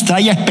luz,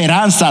 trae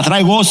esperanza,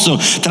 trae gozo,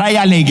 trae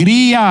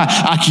alegría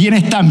aquí en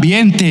este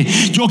ambiente.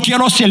 Yo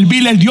quiero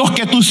servirle al Dios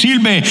que tú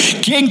sirves.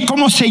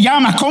 ¿Cómo se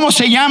llama?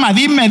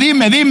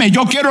 Dime.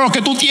 Yo quiero lo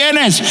que tú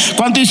tienes.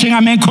 ¿Cuántos dicen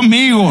amén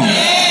conmigo?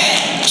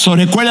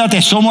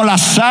 Recuérdate, somos la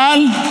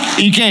sal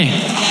y ¿qué?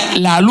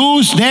 La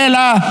luz de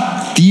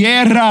la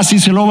tierra. Si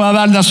se lo va a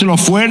dar, dáselo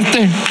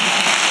fuerte.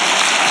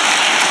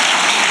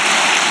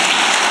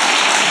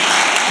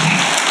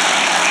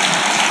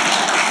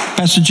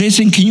 Pastor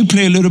Jason, can you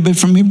play a little bit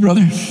for me,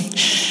 brother?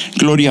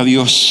 Gloria a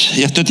Dios.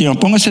 Ya estoy terminando.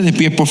 Póngase de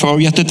pie, por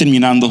favor. Ya estoy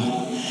terminando.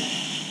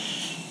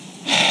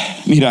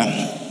 Mira,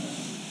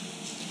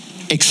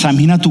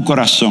 examina tu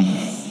corazón.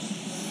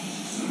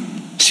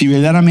 Si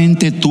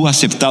verdaderamente tú has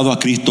aceptado a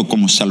Cristo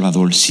como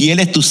Salvador, si Él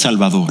es tu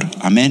Salvador,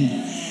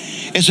 amén.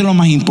 Eso es lo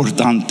más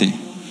importante.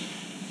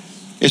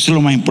 Eso es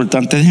lo más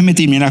importante. Déjeme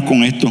terminar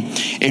con esto.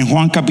 En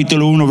Juan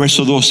capítulo 1,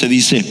 verso 12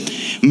 dice: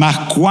 mas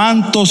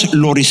cuantos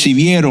lo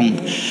recibieron,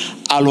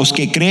 a los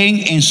que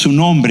creen en su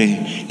nombre,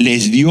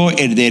 les dio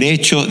el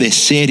derecho de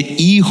ser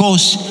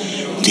hijos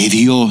de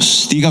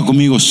Dios. Diga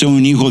conmigo: soy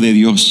un hijo de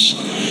Dios.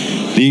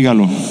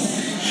 Dígalo.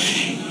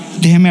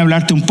 Déjeme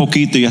hablarte un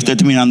poquito y ya estoy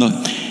terminando.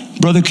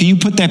 Brother, can you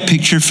put that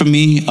picture for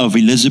me of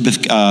Elizabeth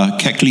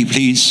Keckley,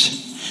 please?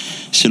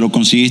 ¿Se lo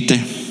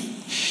conseguiste?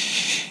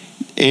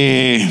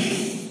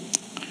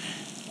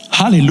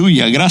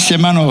 Aleluya, gracias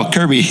hermano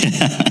Kirby.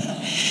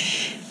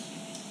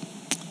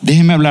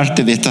 Déjeme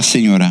hablarte de esta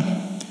señora.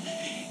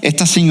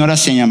 Esta señora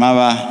se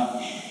llamaba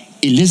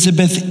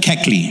Elizabeth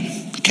Keckley.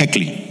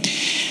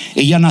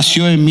 Ella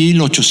nació en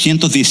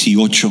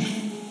 1818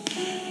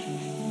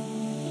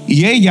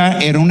 y ella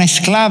era una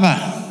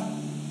esclava.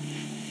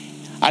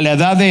 A la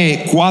edad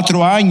de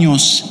 4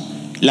 años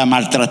la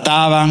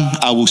maltrataban,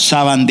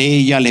 abusaban de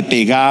ella, le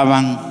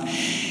pegaban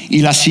y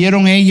la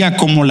hicieron ella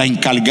como la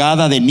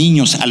encargada de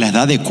niños a la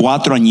edad de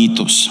 4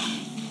 añitos.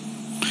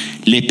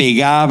 Le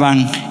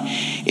pegaban,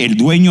 el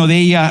dueño de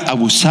ella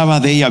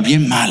abusaba de ella,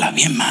 bien mala.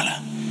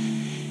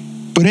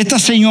 Pero esta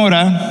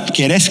señora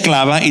que era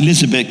esclava,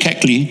 Elizabeth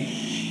Keckley,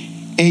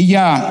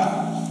 ella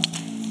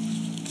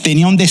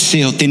tenía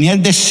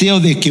el deseo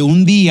de que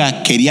un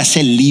día quería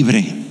ser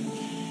libre.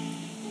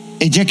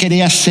 Ella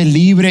quería ser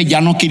libre,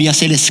 ya no quería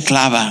ser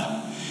esclava.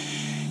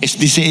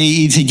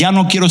 Dice, ya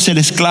no quiero ser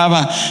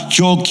esclava,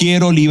 yo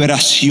quiero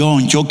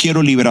liberación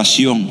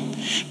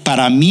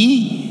para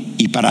mí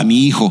y para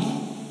mi hijo.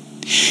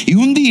 Y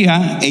un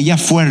día ella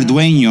fue al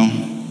dueño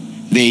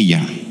de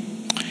ella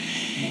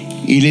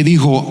y le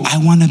dijo: I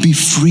want to be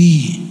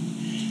free.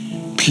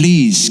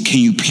 Please,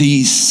 can you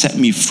please set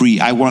me free?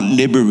 I want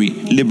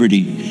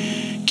liberty.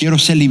 Quiero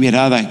ser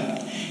liberada.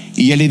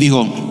 Y él le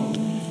dijo: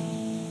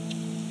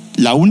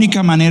 la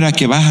única manera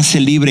que vas a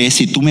ser libre es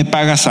si tú me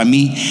pagas a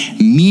mí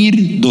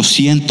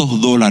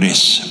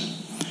 $1,200.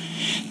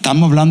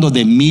 Estamos hablando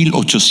de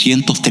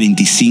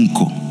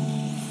 1835.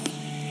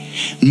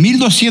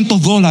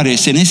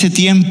 $1,200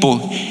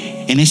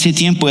 en ese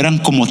tiempo eran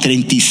como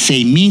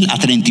 $36,000 a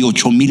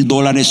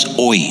 $38,000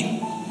 hoy.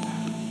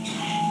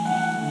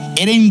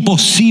 Era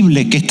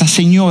imposible que esta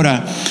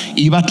señora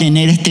iba a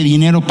tener este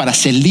dinero para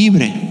ser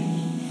libre.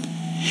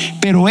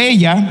 Pero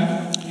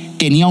ella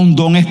tenía un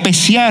don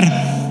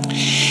especial.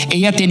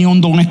 Ella tenía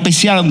un don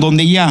especial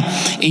donde ella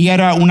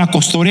era una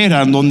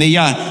costurera, donde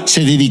ella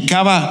se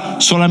dedicaba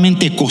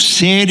solamente a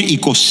coser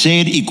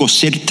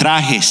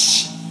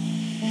trajes.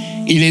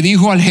 Y le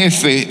dijo al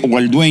jefe o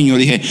al dueño,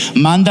 dije: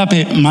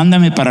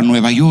 mándame para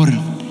Nueva York.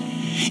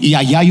 Y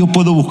allá yo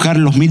puedo buscar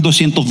los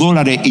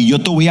 $1,200 y yo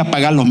te voy a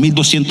pagar los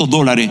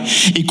 $1,200.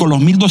 Y con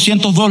los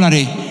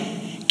 $1,200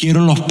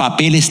 quiero los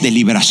papeles de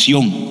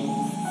liberación.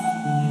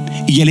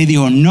 Y él le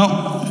dijo: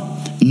 no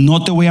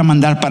te voy a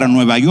mandar para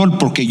Nueva York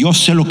porque yo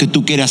sé lo que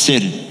tú quieres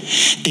hacer.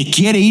 Te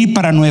quiere ir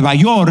para Nueva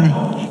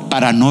York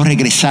para no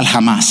regresar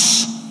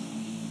jamás.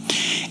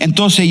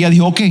 Entonces ella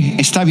dijo: ok,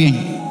 está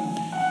bien.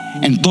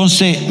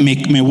 Entonces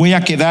me voy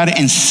a quedar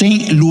en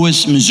St.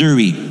 Louis,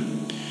 Missouri.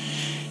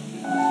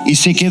 Y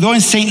se quedó en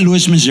St.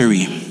 Louis,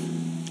 Missouri.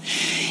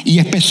 Y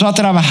empezó a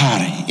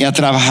trabajar y a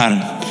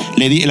trabajar.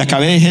 Le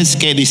acabé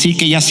de decir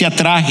que ella hacía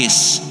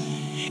trajes.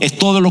 Es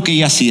todo lo que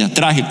ella hacía,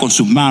 trajes con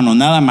sus manos,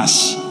 nada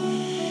más.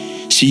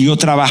 Siguió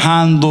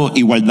trabajando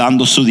y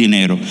guardando su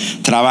dinero.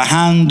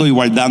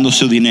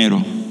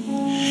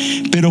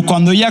 Pero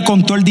cuando ella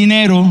contó el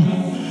dinero,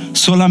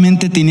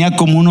 solamente tenía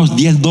como unos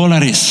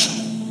 $10.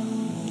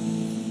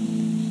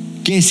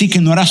 Quiere decir que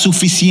no era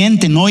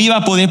suficiente. No iba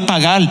a poder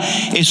pagar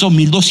esos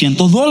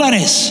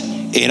 $1,200.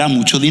 Era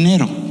mucho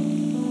dinero.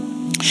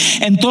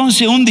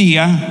 Entonces un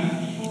día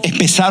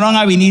empezaron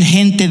a venir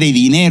gente de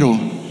dinero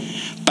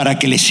para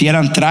que le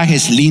hicieran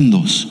trajes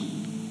lindos.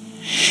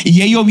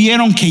 Y ellos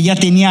vieron que ella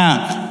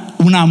tenía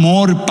un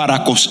amor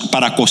para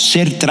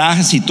coser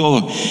trajes y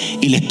todo.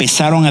 Y le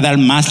empezaron a dar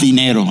más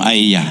dinero a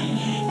ella.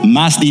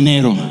 Más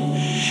dinero.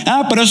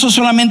 Pero eso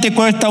solamente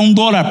cuesta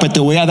 $1. Pues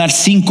te voy a dar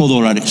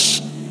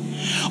 $5.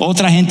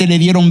 Otra gente le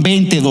dieron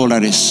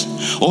 $20.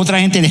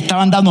 Otra gente le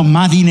estaban dando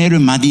más dinero y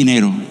más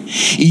dinero.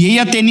 Y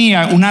ella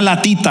tenía una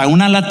latita.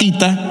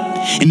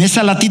 En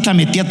esa latita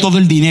metía todo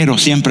el dinero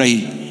siempre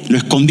ahí. Lo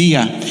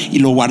escondía y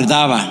lo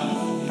guardaba.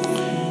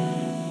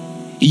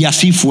 Y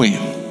así fue.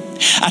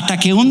 Hasta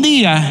que un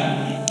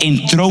día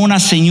entró una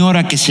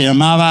señora que se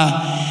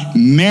llamaba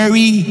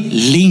Mary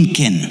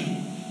Lincoln.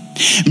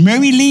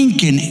 Mary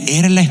Lincoln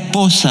era la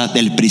esposa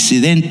del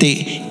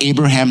presidente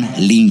Abraham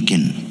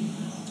Lincoln.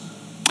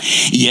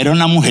 Y era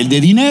una mujer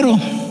de dinero.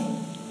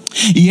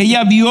 Y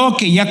ella vio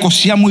que ella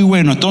cosía muy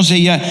bueno. Entonces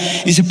ella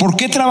dice: ¿por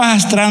qué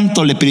trabajas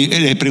tanto? Le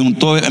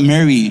preguntó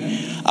Mary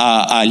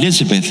a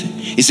Elizabeth.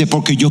 Dice: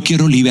 porque yo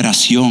quiero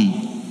liberación.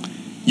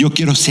 Yo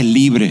quiero ser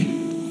libre.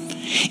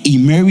 Y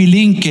Mary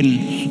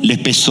Lincoln le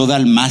empezó a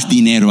dar más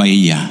dinero a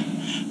ella.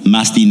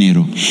 Más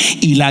dinero.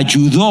 Y la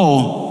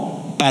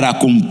ayudó para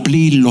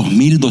cumplir los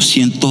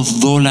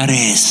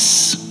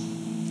 $1,200.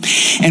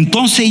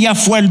 Entonces ella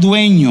fue al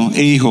dueño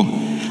y dijo: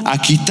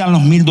 aquí están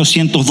los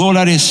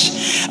 $1,200,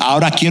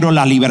 ahora quiero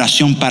la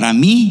liberación para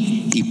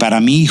mí y para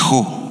mi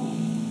hijo.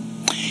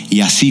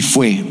 Y así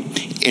fue.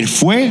 Él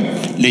fue,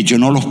 le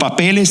llenó los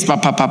papeles,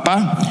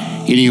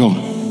 y le dijo,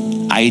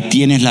 ahí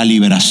tienes la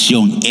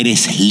liberación,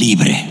 eres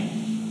libre.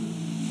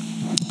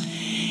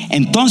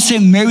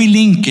 Entonces Mary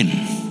Lincoln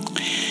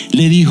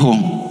le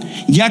dijo,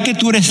 ya que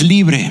tú eres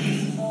libre,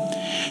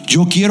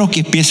 yo quiero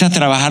que empieces a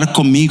trabajar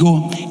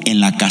conmigo en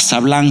la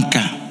Casa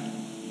Blanca.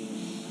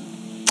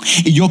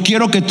 Y yo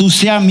quiero que tú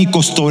seas mi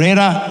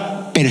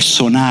costurera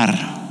personal,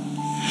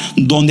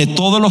 donde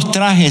todos los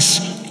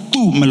trajes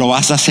tú me lo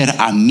vas a hacer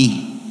a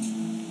mí.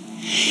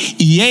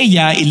 Y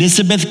ella,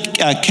 Elizabeth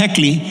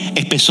Keckley,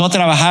 empezó a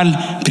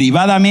trabajar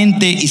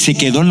privadamente y se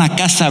quedó en la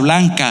Casa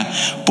Blanca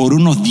por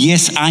unos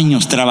 10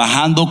 años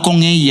trabajando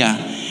con ella,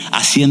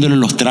 haciéndole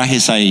los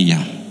trajes a ella.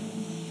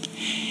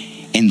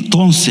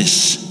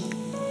 Entonces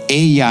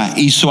ella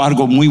hizo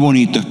algo muy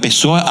bonito.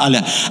 Empezó a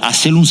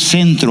hacer un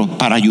centro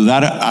para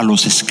ayudar a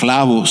los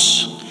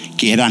esclavos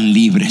que eran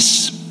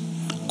libres.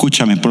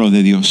 Escúchame, pueblo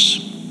de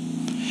Dios.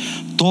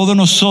 Todos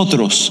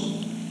nosotros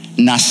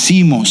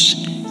nacimos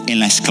en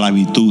la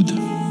esclavitud.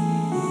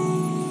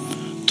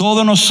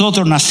 Todos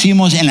nosotros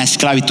nacimos en la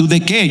esclavitud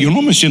de ¿qué? Yo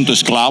no me siento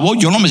esclavo,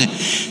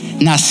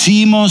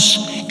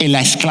 nacimos en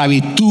la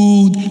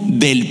esclavitud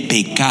del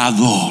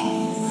pecado.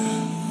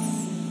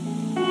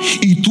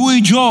 Y tú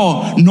y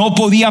yo no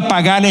podía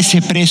pagar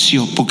ese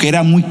precio porque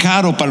era muy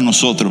caro para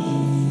nosotros.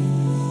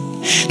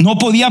 No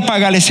podía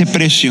pagar ese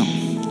precio.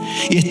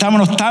 Y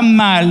estábamos tan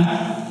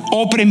mal,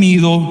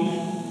 oprimidos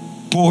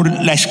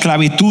por la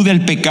esclavitud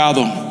del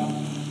pecado,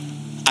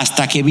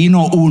 hasta que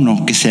vino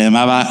uno que se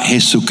llamaba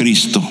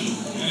Jesucristo.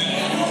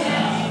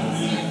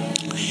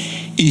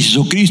 Y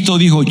Jesucristo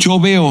dijo, yo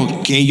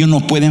veo que ellos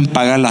no pueden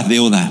pagar la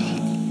deuda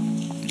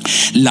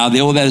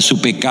de su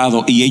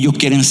pecado, y ellos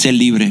quieren ser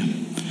libres.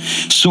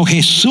 So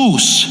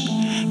Jesús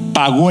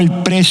pagó el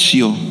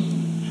precio,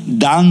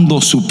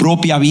 dando su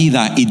propia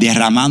vida y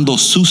derramando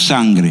su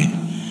sangre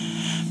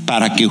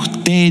para que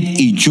usted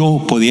y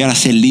yo pudiera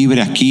ser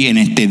libres aquí en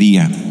este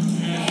día.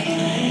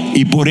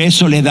 Y por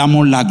eso le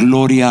damos la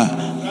gloria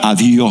a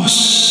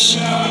Dios.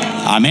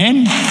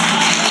 Amén.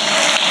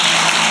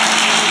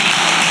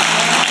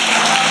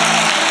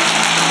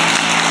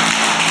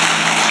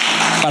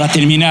 Para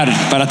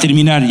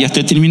terminar, ya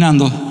estoy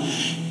terminando.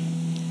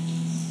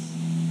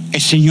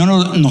 El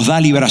Señor nos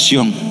da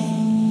liberación.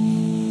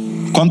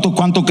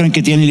 ¿Cuánto creen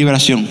que tiene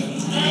liberación?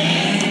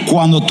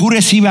 Cuando tú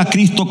recibes a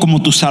Cristo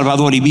como tu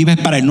Salvador y vives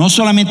para Él, no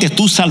solamente es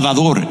tu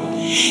Salvador,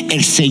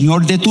 el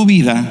Señor de tu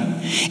vida,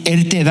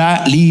 Él te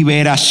da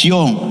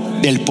liberación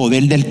del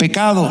poder del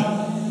pecado.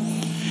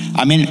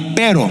 Amén.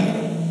 Pero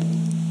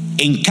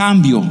en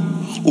cambio,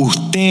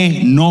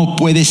 usted no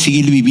puede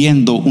seguir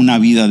viviendo una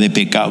vida de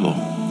pecado.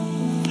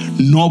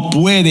 No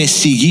puede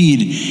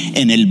seguir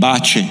en el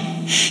bache.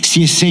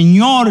 Si el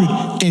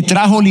Señor te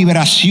trajo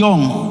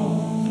liberación,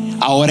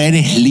 ahora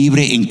eres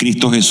libre en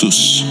Cristo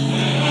Jesús.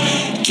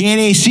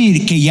 Quiere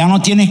decir que ya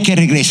no tienes que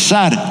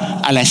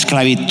regresar a la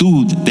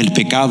esclavitud del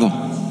pecado.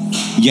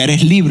 Ya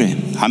eres libre.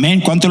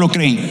 Amén. ¿Cuántos lo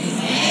creen?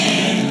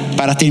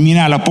 Para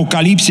terminar,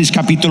 Apocalipsis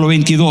capítulo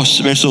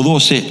 22, verso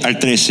 12 al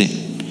 13.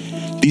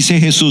 Dice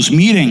Jesús,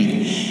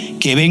 miren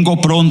que vengo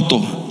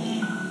pronto.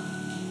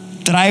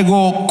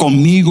 Traigo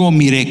conmigo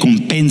mi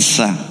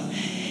recompensa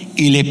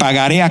y le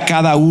pagaré a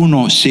cada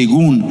uno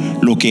según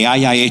lo que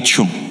haya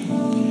hecho.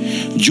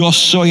 Yo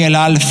soy el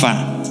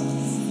Alfa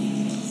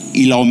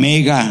y la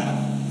Omega,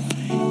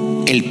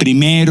 el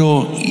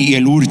primero y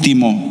el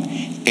último,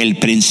 el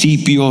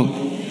principio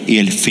y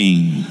el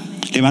fin.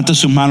 Levanta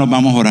sus manos,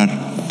 vamos a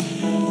orar.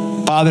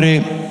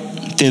 Padre,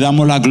 te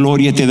damos la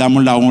gloria y te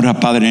damos la honra,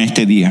 Padre, en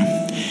este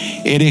día.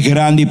 Eres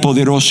grande y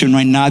poderoso y no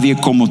hay nadie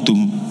como tú.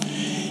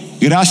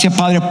 Gracias,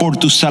 Padre, por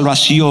tu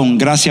salvación.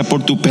 Gracias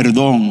por tu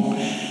perdón.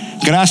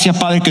 Gracias,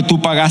 Padre, que tú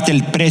pagaste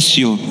el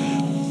precio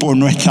por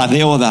nuestra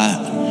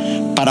deuda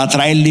para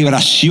traer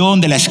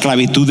liberación de la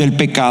esclavitud del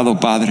pecado,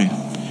 Padre.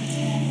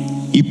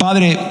 Y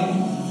Padre,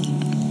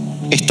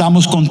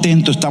 estamos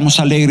contentos, estamos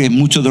alegres,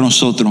 muchos de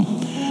nosotros.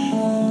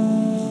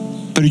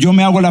 Pero yo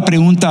me hago la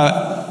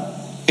pregunta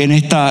en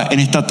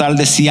esta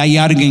tarde, si hay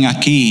alguien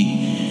aquí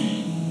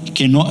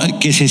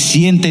que se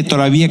siente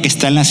todavía que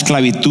está en la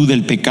esclavitud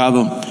del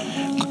pecado.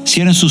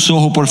 Cierren sus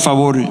ojos, por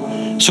favor.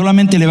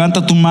 Solamente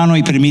levanta tu mano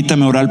y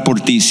permítame orar por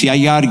ti. Si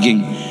hay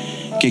alguien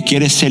que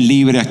quiere ser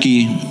libre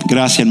aquí.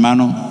 Gracias,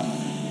 hermano.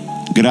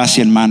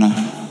 Gracias, hermana.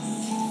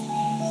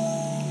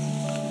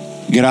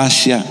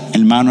 Gracias,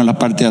 hermano, en la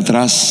parte de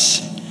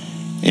atrás.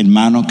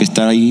 Hermano que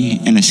está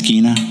ahí en la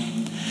esquina.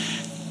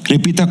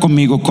 Repita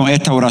conmigo con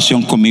esta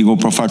oración conmigo,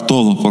 por favor,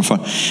 todos, por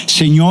favor.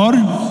 Señor,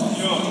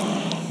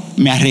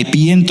 me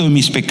arrepiento de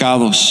mis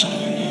pecados.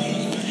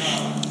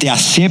 Te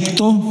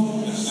acepto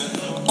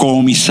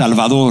como mi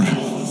Salvador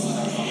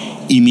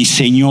y mi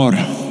Señor.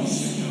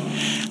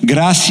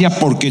 Gracias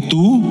porque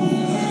tú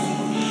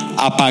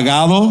has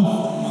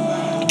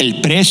pagado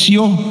el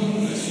precio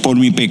por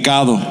mi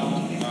pecado.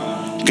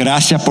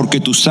 Gracias porque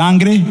tu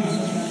sangre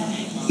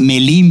me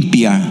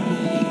limpia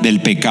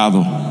del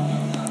pecado.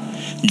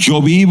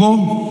 Yo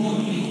vivo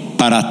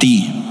para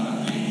ti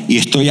y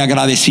estoy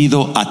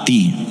agradecido a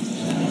ti.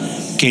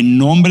 Que el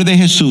nombre de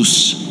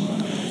Jesús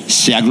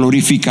sea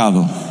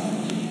glorificado.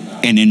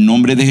 En el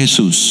nombre de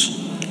Jesús.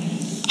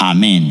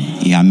 Amén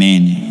y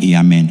amén y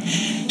amén.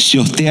 Si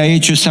usted ha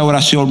hecho esa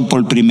oración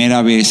por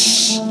primera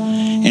vez,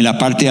 en la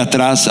parte de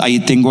atrás, ahí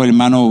tengo al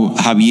hermano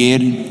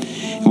Javier.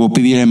 Voy a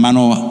pedir al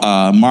hermano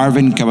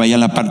Marvin que vaya a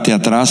la parte de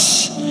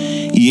atrás.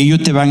 Y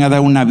ellos te van a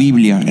dar una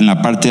Biblia en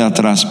la parte de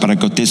atrás para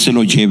que usted se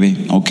lo lleve,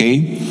 ¿ok?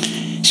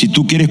 Si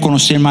tú quieres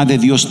conocer más de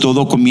Dios,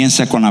 todo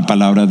comienza con la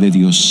palabra de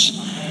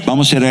Dios.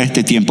 Vamos a cerrar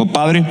este tiempo.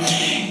 Padre,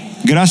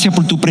 gracias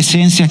por tu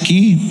presencia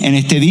aquí en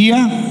este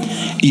día.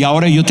 Y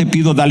ahora yo te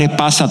pido, dale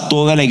paz a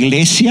toda la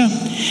iglesia.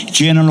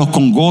 Llénalos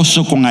con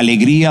gozo, con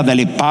alegría.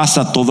 Dale paz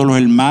a todos los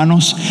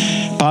hermanos.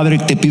 Padre,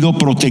 te pido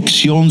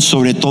protección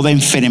sobre toda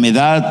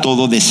enfermedad,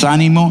 todo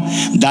desánimo.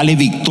 Dale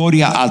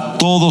victoria a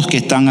todos que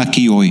están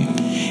aquí hoy.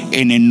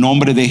 En el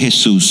nombre de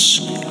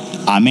Jesús.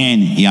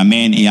 Amén y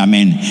amén y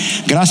amén.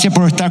 Gracias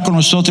por estar con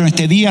nosotros en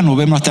este día. Nos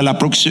vemos hasta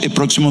el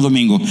próximo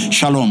domingo.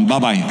 Shalom. Bye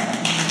bye.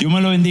 Dios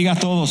me lo bendiga a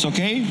todos, ¿ok?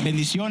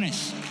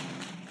 Bendiciones.